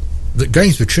ago that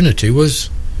Gainsborough Trinity was.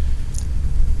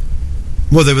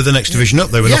 Well, they were the next division up.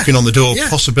 They were knocking on the door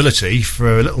possibility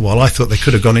for a little while. I thought they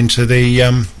could have gone into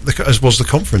as was the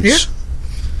conference. Yeah.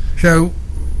 So,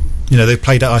 they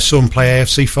played. I saw them play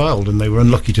AFC Fylde, and they were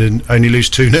unlucky to only lose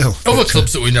 2-0. Other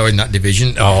clubs that we know in that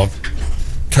division are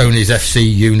Tony's FC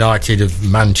United of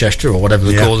Manchester, or whatever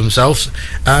they call themselves.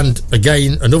 And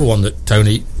again, another one that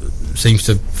Tony seems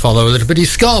to follow a little bit is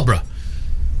Scarborough.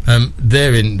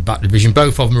 They're in the back division.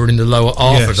 Both of them are in the lower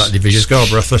half of that division.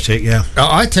 Scarborough Athletic, yeah.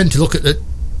 I tend to look at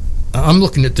I'm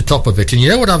looking at the top of it, and you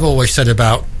know what I've always said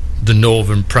about the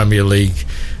Northern Premier League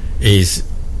is,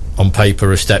 on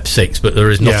paper, a step 6, but there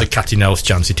is not a cat in hell's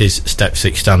chance it is step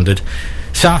 6 standard.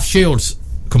 South Shields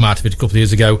come out of it a couple of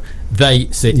years ago. They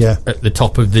sit at the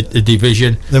top of the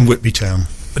division. Then Whitby Town.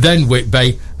 Then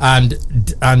Whitby and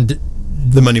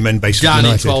the Moneymen basically down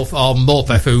United. in 12th are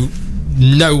Morpeth, who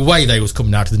no way they was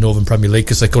coming out of the Northern Premier League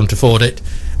because they couldn't afford it,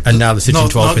 and now they're sitting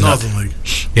 12th in Northern League.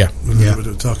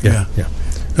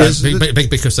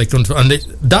 Because they couldn't, and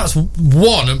that's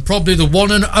one, and probably the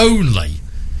one and only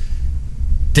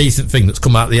decent thing that's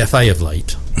come out of the FA of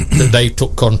late, that they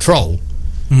took control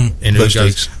in who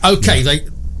goes. Okay, they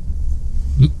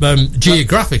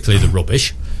geographically they're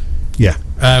rubbish. Yeah.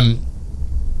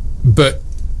 But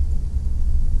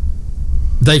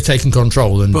they've taken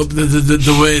control, and but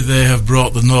the way they have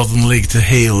brought the Northern League to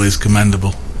heel is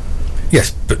commendable.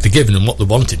 Yes, but they're giving them what they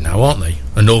wanted now, aren't they?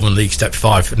 A Northern League Step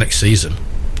 5 for next season.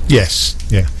 Yes,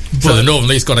 yeah. So the Northern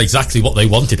League's got exactly what they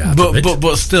wanted out of it.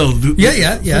 But still,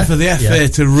 yeah. For the FA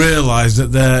to realise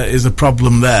that there is a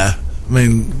problem there, I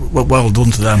mean, well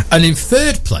done to them. And in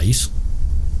third place,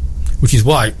 which is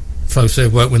why folks say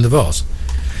won't win the Vars,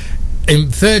 in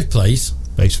third place,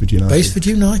 Baseford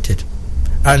United.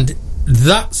 And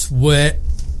that's where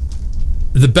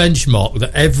the benchmark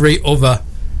that every other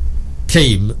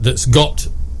team that's got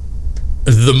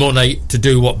the money to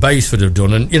do what Baseford have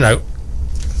done, and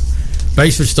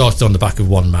Baseford started on the back of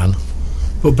one man.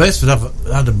 But Baseford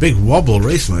had a big wobble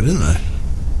recently, didn't they?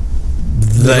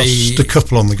 They lost a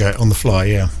couple on the fly,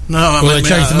 yeah. No, they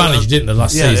changed the manager, didn't they,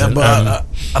 last season? Yeah, but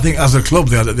I think as a club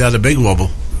they had a big wobble.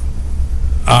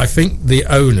 I think the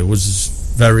owner was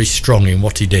very strong in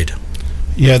what he did.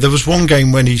 Yeah, there was one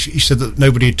game when he said that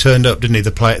nobody had turned up, didn't he?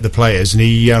 The players, and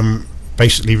he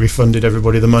basically refunded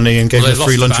everybody the money and gave them a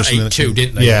free lunch or something. 8-2,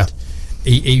 didn't they? Yeah,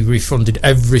 he refunded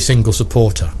every single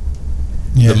supporter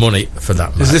the money for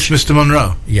that match. Is this Mr.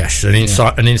 Monroe? Yes, and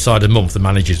inside a month the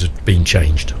managers had been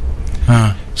changed.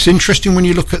 It's interesting when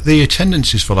you look at the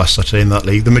attendances for last Saturday in that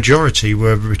league. The majority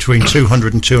were between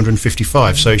 200 and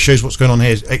 255, so it shows what's going on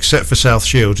here, except for South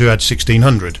Shields, who had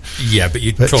 1,600. Yeah, but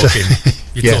you're talking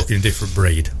a different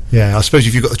breed. Yeah, I suppose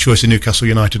if you've got the choice of Newcastle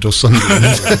United or Sunderland.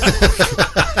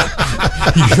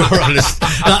 You're honest.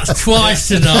 That's twice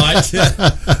tonight.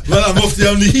 Well, I'm off the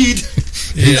only heed.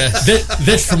 Yeah,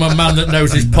 this from a man that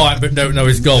knows his pipe but don't know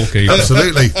his goalkeeper.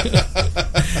 Absolutely.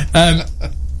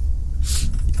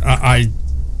 I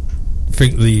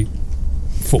think the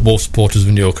football supporters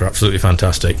of New York are absolutely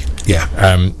fantastic. Yeah.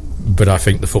 But I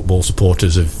think the football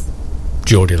supporters of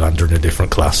Geordieland are in a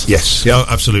different class. Yes, yeah,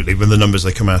 absolutely. When the numbers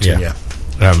they come out in, yeah.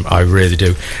 I really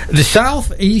do. The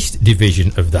South East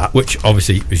division of that, which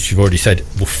obviously, as you've already said,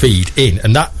 will feed in,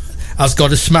 and that has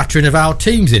got a smattering of our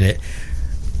teams in it.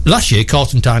 Last year,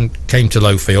 Carlton Town came to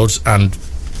Lowfields and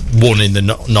won in the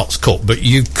Notts Cup, but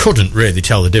you couldn't really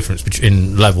tell the difference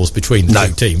in levels between the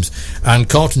two teams. And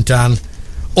Carlton Town,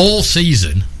 all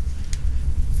season,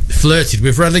 flirted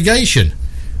with relegation.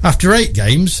 After 8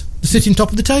 games, they're sitting top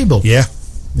of the table. Yeah,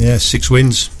 6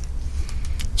 wins.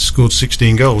 Scored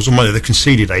 16 goals. Well, they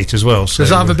conceded 8 as well. So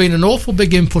there's either been an awful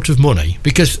big input of money,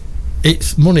 because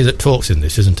it's money that talks in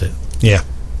this, isn't it? Yeah.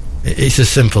 It's as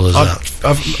simple as that.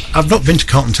 I've not been to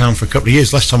Carlton Town for a couple of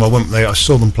years. Last time I went there, I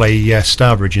saw them play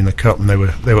Stourbridge in the cup, and they were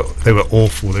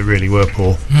awful. They really were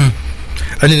poor.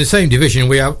 And in the same division,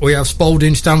 we have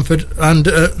Spalding, Stamford, and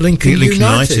Lincoln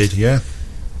United. Yeah,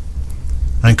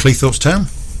 and Cleethorpes Town.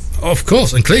 Of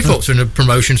course, and Cleethorpes are in a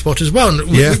promotion spot as well.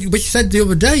 And we said the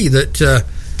other day that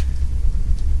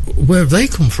where have they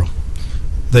come from?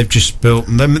 They've just built,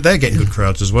 and they're getting good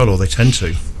crowds as well, or they tend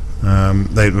to.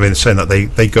 They've been saying that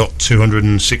they got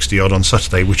 260 odd on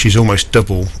Saturday, which is almost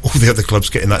double all the other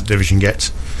clubs getting that division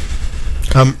get.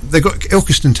 They've got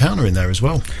Ilkeston Town are in there as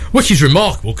well, which is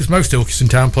remarkable because most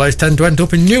Ilkeston Town players tend to end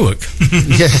up in Newark.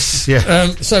 Yes, yeah.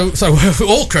 So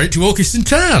all credit to Ilkeston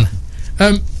Town.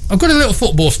 I've got a little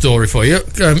football story for you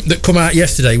that come out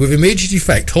yesterday. With immediate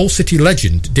effect, Hull City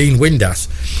legend Dean Windass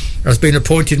has been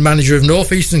appointed manager of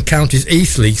North Eastern County's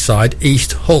East League side,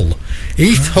 East Hull.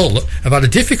 East Hull have had a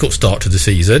difficult start to the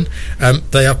season.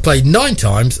 They have played 9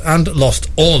 times and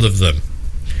lost all of them,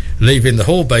 leaving the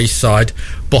Hull-based side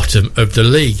bottom of the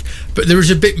league. But there is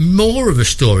a bit more of a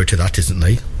story to that, isn't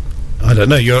there? I don't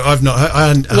know. I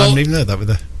hadn't even heard that with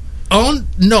the...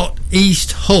 Aren't not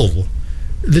East Hull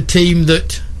the team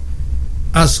that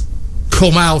has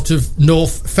come out of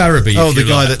North Ferriby? Oh, the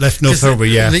guy that left North Ferriby,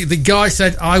 yeah. The guy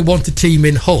said, I want a team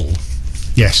in Hull.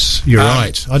 Yes, you're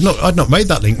right. I'd not made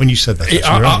that link when you said that.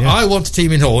 I want a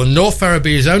team in Hull, and North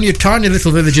Ferriby is only a tiny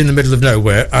little village in the middle of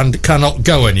nowhere and cannot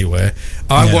go anywhere.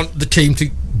 I want the team to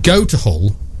go to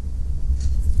Hull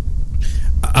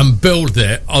and build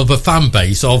there of a fan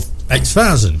base of X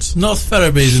thousands. North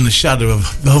Ferriby is in the shadow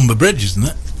of the Humber Bridge, isn't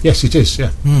it? Yes, it is,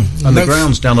 yeah. And the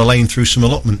ground's down a lane through some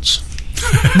allotments.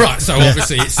 Right, so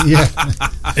obviously it's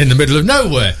in the middle of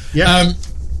nowhere. Yeah.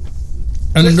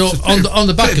 And on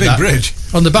the back of that bridge,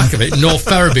 on the back of it, North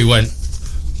Ferriby went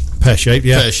pear-shaped,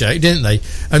 didn't they?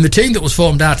 And the team that was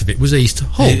formed out of it was East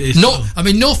Hull.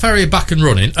 North Ferriby are back and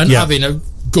running and having a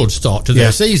good start to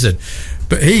their season.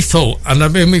 But East Hull, and I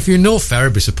mean, if you're a North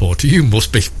Ferriby supporter, you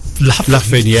must be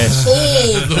Laughing, yes.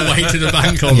 All the way to the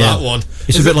bank on that one.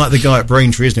 It's a bit like the guy at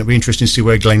Braintree, isn't it? It'll be interesting to see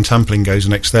where Glenn Tampling goes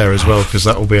next there as well, because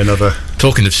that will be another...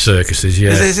 Talking of circuses,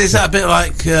 yeah. Is that a bit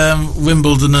like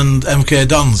Wimbledon and MK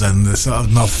Dons then, the sort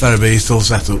of North Ferriby still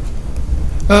set up?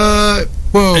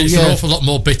 Well, it's an awful lot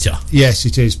more bitter. Yes,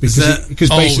 it is because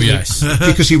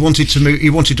because he wanted to move. He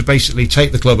wanted to basically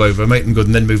take the club over, make them good,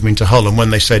 and then move them into Hull. And when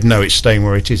they said no, it's staying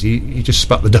where it is, he just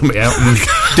spat the dummy out and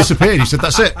disappeared. He said,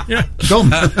 "That's it,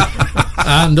 gone."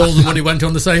 And all the money went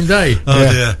on the same day.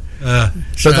 Oh dear.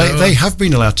 So they have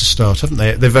been allowed to start, haven't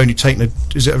they? They've only taken a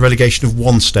relegation of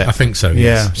one step. I think so. Yeah.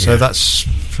 Yes. So that's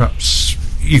perhaps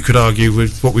you could argue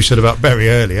with what we said about Bury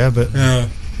earlier, but.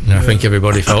 I think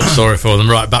everybody felt sorry for them.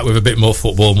 Right, back with a bit more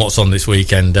football and what's on this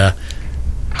weekend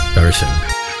very soon.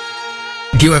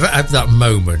 Do you ever have that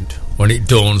moment when it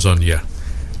dawns on you,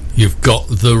 you've got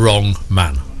the wrong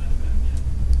man?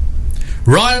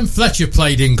 Ryan Fletcher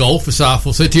played in goal for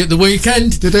Southall City at the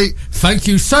weekend. Did he? Thank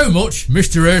you so much,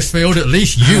 Mr. Earthfield. At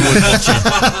least you were watching.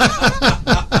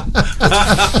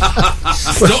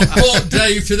 Stockport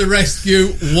Dave to the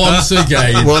rescue once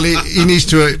again. Well, he needs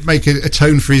to make a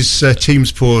atone for his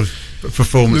team's poor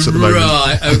performance at the moment.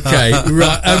 Right, okay,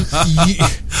 right.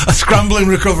 A scrambling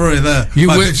recovery there.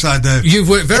 You've worked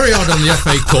very hard on the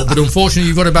FA Cup, but unfortunately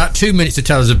you've got about 2 minutes to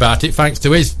tell us about it, thanks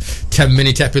to his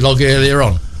 10-minute epilogue earlier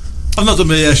on. I've not done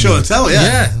my show and tell,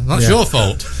 Yeah, that's your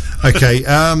fault. Okay,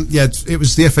 it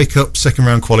was the FA Cup second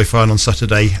round qualifying on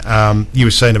Saturday. You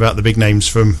were saying about the big names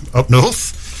from up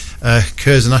north.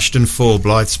 Curzon Ashton 4,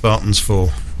 Blythe Spartans 4.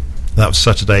 That was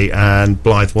Saturday, and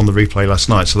Blythe won the replay last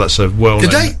night, so that's a well-known...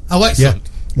 Did they? Oh, excellent.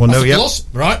 Yeah. 1-0,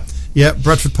 yeah. Right. Yeah,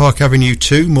 Bradford Park Avenue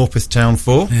 2, Morpeth Town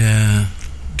 4. Yeah.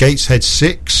 Gateshead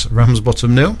 6,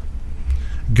 Ramsbottom 0.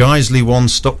 Guiseley 1,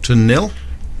 Stockton 0.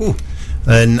 Ooh.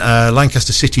 Then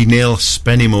Lancaster City 0,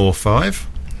 Spennymoor 5.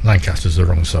 Lancaster's the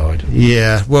wrong side.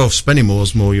 Yeah, well,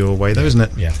 Spennymoor's more your way, though, isn't it?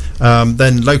 Yeah.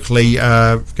 Then locally,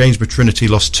 Gainsborough Trinity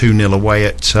lost 2-0 away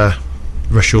at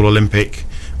Rushall Olympic.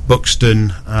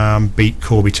 Buxton beat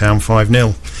Corby Town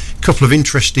 5-0. A couple of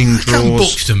interesting draws. Can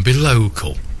Buxton be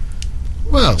local?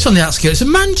 Well, it's on the outskirts of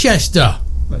Manchester.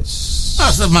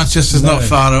 Manchester's not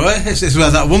far away. It's where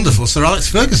that wonderful Sir Alex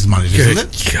Ferguson manages, isn't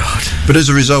it? God. But as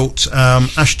a result,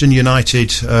 Ashton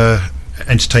United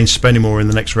entertained Spennymoor in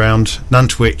the next round.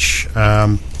 Nantwich,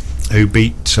 who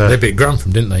beat... they beat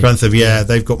Grantham, didn't they? Grantham, yeah,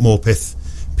 they've got Morpeth.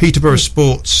 Peterborough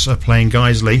Sports are playing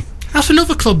Guiseley. That's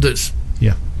another club that's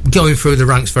going through the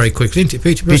ranks very quickly, isn't it?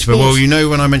 Peterborough Sports. Well, you know,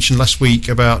 when I mentioned last week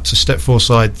about Step 4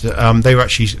 side, they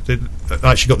actually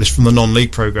got this from the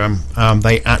non-league programme.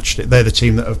 They're the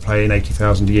team that are paying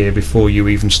 $80,000 a year before you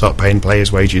even start paying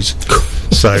players' wages.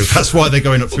 So that's why they're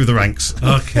going up through the ranks.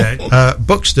 Okay.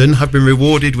 Buxton have been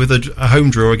rewarded with a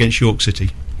home draw against York City.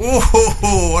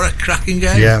 Oh, what a cracking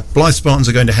game! Yeah, Blythe Spartans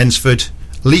are going to Hensford.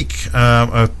 Leek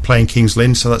are playing Kings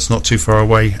Lynn, so that's not too far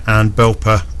away. And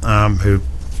Belper, who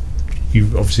you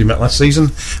obviously met last season,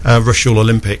 Rushall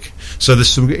Olympic. So there's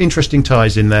some interesting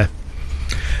ties in there.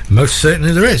 Most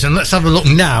certainly there is. And let's have a look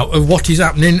now at what is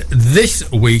happening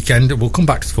this weekend. We'll come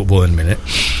back to football in a minute,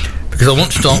 because I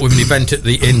want to start with an event at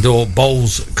the Indoor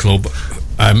Bowls Club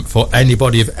for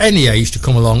anybody of any age to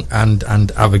come along and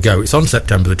have a go. It's on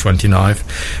September the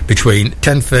 29th between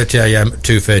 10:30am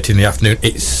 2:30 in the afternoon.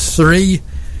 It's 3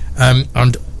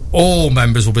 and all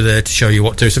members will be there to show you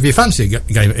what to do. So if you fancy a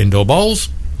game at Indoor Bowls...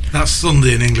 That's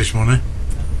Sunday in English money.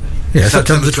 Yeah,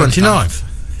 September the 29th.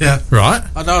 Yeah. Right.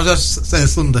 I was just saying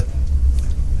Sunday.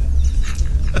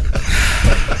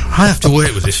 I have to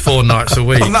work with this 4 nights a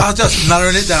week. I'm just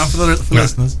narrowing it down for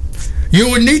listeners. You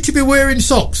would need to be wearing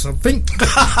socks, I think.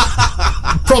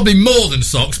 Probably more than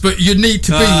socks, but you need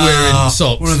to be wearing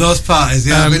socks. One of those parties,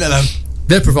 yeah, I've been at them.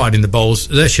 They're providing the bowls,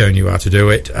 they're showing you how to do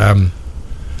it.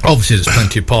 Obviously, there's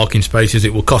plenty of parking spaces.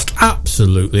 It will cost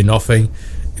absolutely nothing.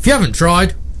 If you haven't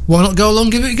tried, why not go along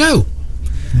and give it a go?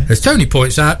 As Tony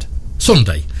points out,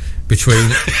 Sunday between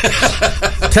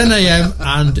 10am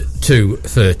and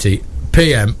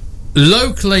 2:30pm.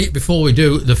 Locally, before we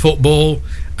do the football,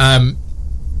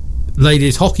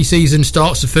 ladies' hockey season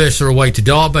starts. The first are away to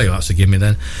Derby. That's a gimme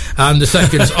then. And the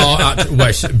seconds are at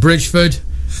West Bridgeford.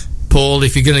 Paul,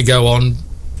 if you're going to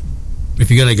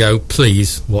go,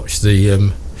 please watch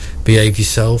the Behave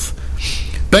Yourself.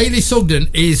 Bailey Sugden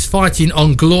is fighting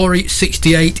on Glory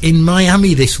 68 in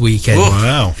Miami this weekend. Oh,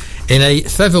 wow. In a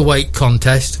featherweight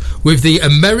contest with the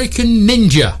American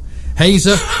Ninja,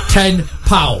 Hazer 10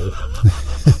 Powell.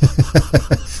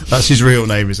 That's his real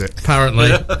name, is it?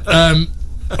 Apparently.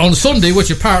 On Sunday,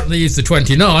 which apparently is the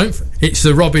 29th, it's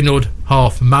the Robin Hood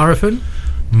Half Marathon.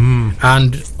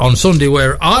 And on Sunday,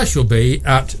 where I shall be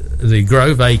at the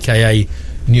Grove, a.k.a.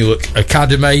 Newark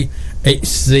Academy.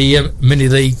 It's the mini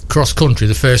league cross country,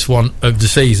 the first one of the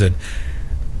season.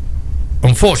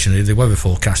 Unfortunately, the weather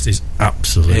forecast is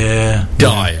absolutely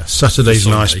dire. Saturday's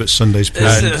nice, but Sunday's poor.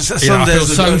 I feel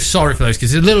so sorry for those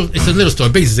kids. It's a little story.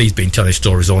 Beasley's been telling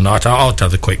stories all night. I'll tell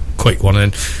the quick one,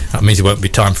 and that means it won't be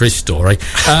time for his story.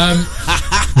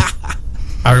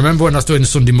 I remember when I was doing the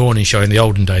Sunday morning show in the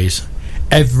olden days,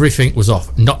 everything was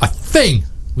off. Not a thing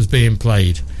was being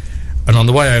played. And on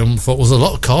the way home, I thought, there was a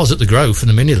lot of cars at the Grove for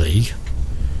the mini league.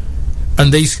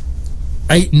 And these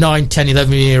 8, 9, 10,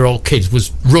 11-year-old kids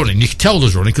was running. You could tell they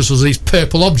was running because there was these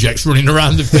purple objects running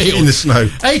around the field. In the snow.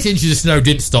 8 inches of snow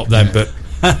didn't stop them, but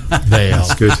they are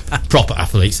good. Proper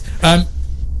athletes.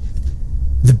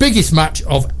 The biggest match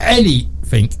of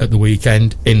anything at the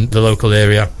weekend in the local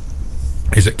area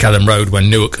is at Kelham Road when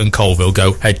Newark and Colville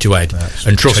go head-to-head.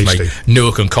 And trust me,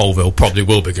 Newark and Colville probably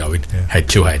will be going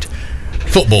head-to-head.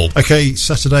 Football. Okay,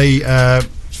 Saturday,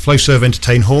 Flowserve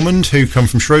entertain Hormond, who come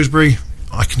from Shrewsbury.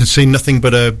 I can see nothing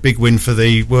but a big win for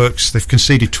the Works. They've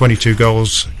conceded 22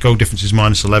 goals, goal difference is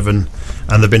 -11,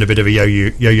 and they've been a bit of a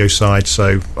yo-yo side,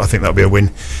 so I think that'll be a win.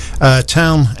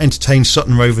 Town entertain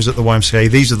Sutton Rovers at the YMCA.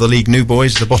 These are the League New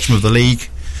Boys, the bottom of the league.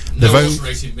 No horse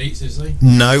racing meets, is they?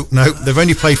 No, they've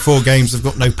only played 4 games, they've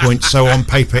got no points, so on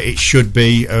paper it should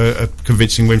be a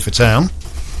convincing win for Town.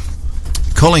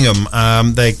 Collingham,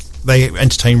 they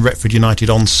entertain Retford United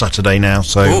on Saturday now,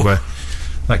 so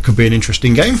that could be an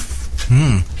interesting game.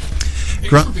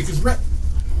 Because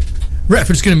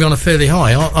Retford's going to be on a fairly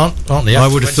high, aren't they? I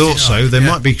would have thought so. They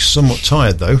might be somewhat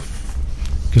tired though,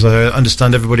 because I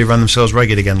understand everybody ran themselves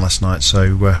ragged again last night.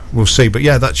 So we'll see. But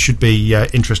yeah, that should be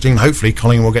interesting. Hopefully,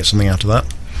 Collingham will get something out of that.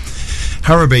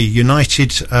 Harrowby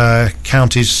United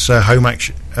Counties home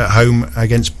action at home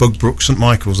against Bugbrook St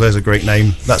Michael's. There's a great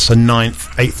name. That's a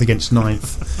 8th against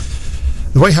 9th.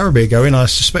 The way Harrowby are going, I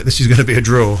suspect this is going to be a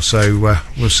draw, so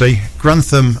we'll see.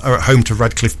 Grantham are at home to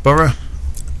Radcliffe Borough.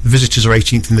 The visitors are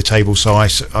 18th in the table, so I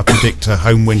predict a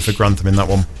home win for Grantham in that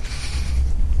one.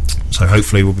 So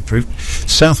hopefully we'll be proved.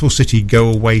 Southwell City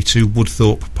go away to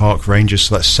Woodthorpe Park Rangers,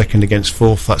 so that's 2nd against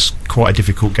 4th. That's quite a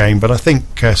difficult game, but I think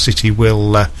City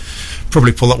will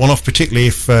probably pull that one off, particularly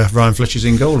if Ryan Fletcher's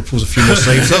in goal and pulls a few more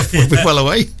saves off. We'll be well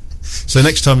away. So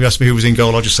next time you ask me who was in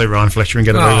goal, I'll just say Ryan Fletcher and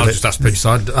get away with it. I'll just ask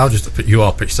pitchside. You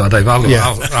are pitchside, Dave.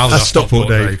 I'll Stockport,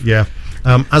 Dave. Yeah.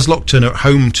 Aslockton are at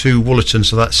home to Wollerton,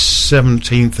 so that's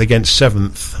 17th against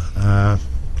 7th.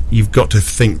 You've got to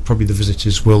think probably the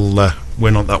visitors will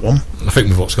win on that one. I think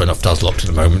with what's going off Aslockton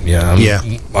at the moment,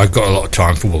 I've got a lot of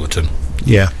time for Wollerton.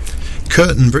 Yeah.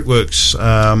 Curtin Brickworks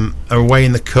are away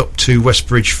in the Cup to West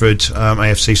Bridgeford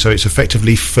AFC, so it's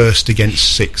effectively 1st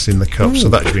against 6th in the Cup, so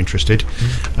that should be interested.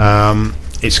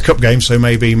 It's a Cup game, so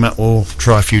maybe Matt will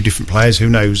try a few different players, who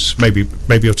knows, maybe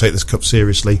he'll take this Cup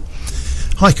seriously.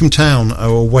 Highcombe Town are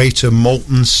away to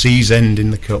Malton Seas End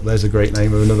in the Cup. There's a great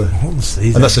name of another,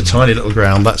 and that's a tiny little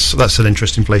ground. That's an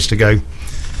interesting place to go.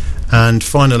 And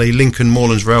finally, Lincoln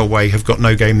Moorlands Railway have got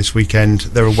no game this weekend.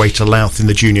 They're away to Louth in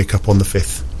the Junior Cup on the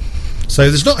 5th. So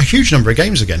there's not a huge number of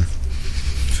games again.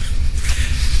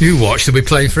 You watch, they'll be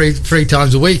playing three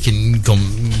times a week in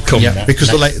because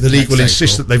the league will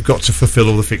insist that they've got to fulfil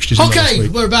all the fixtures. Okay,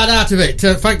 we're about out of it.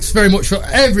 Thanks very much for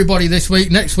everybody this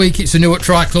week. Next week it's the Newark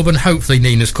Tri Club, and hopefully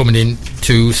Nina's coming in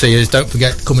to see us. Don't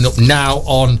forget, coming up now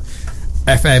on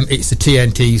FM, it's the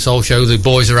TNT Soul Show. The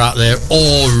boys are out there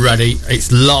already.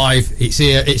 It's live, it's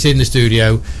here, it's in the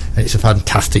studio, and it's a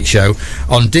fantastic show.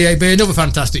 On DAB, another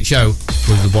fantastic show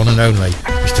with the one and only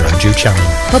Mr. Andrew Channing.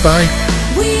 Bye bye.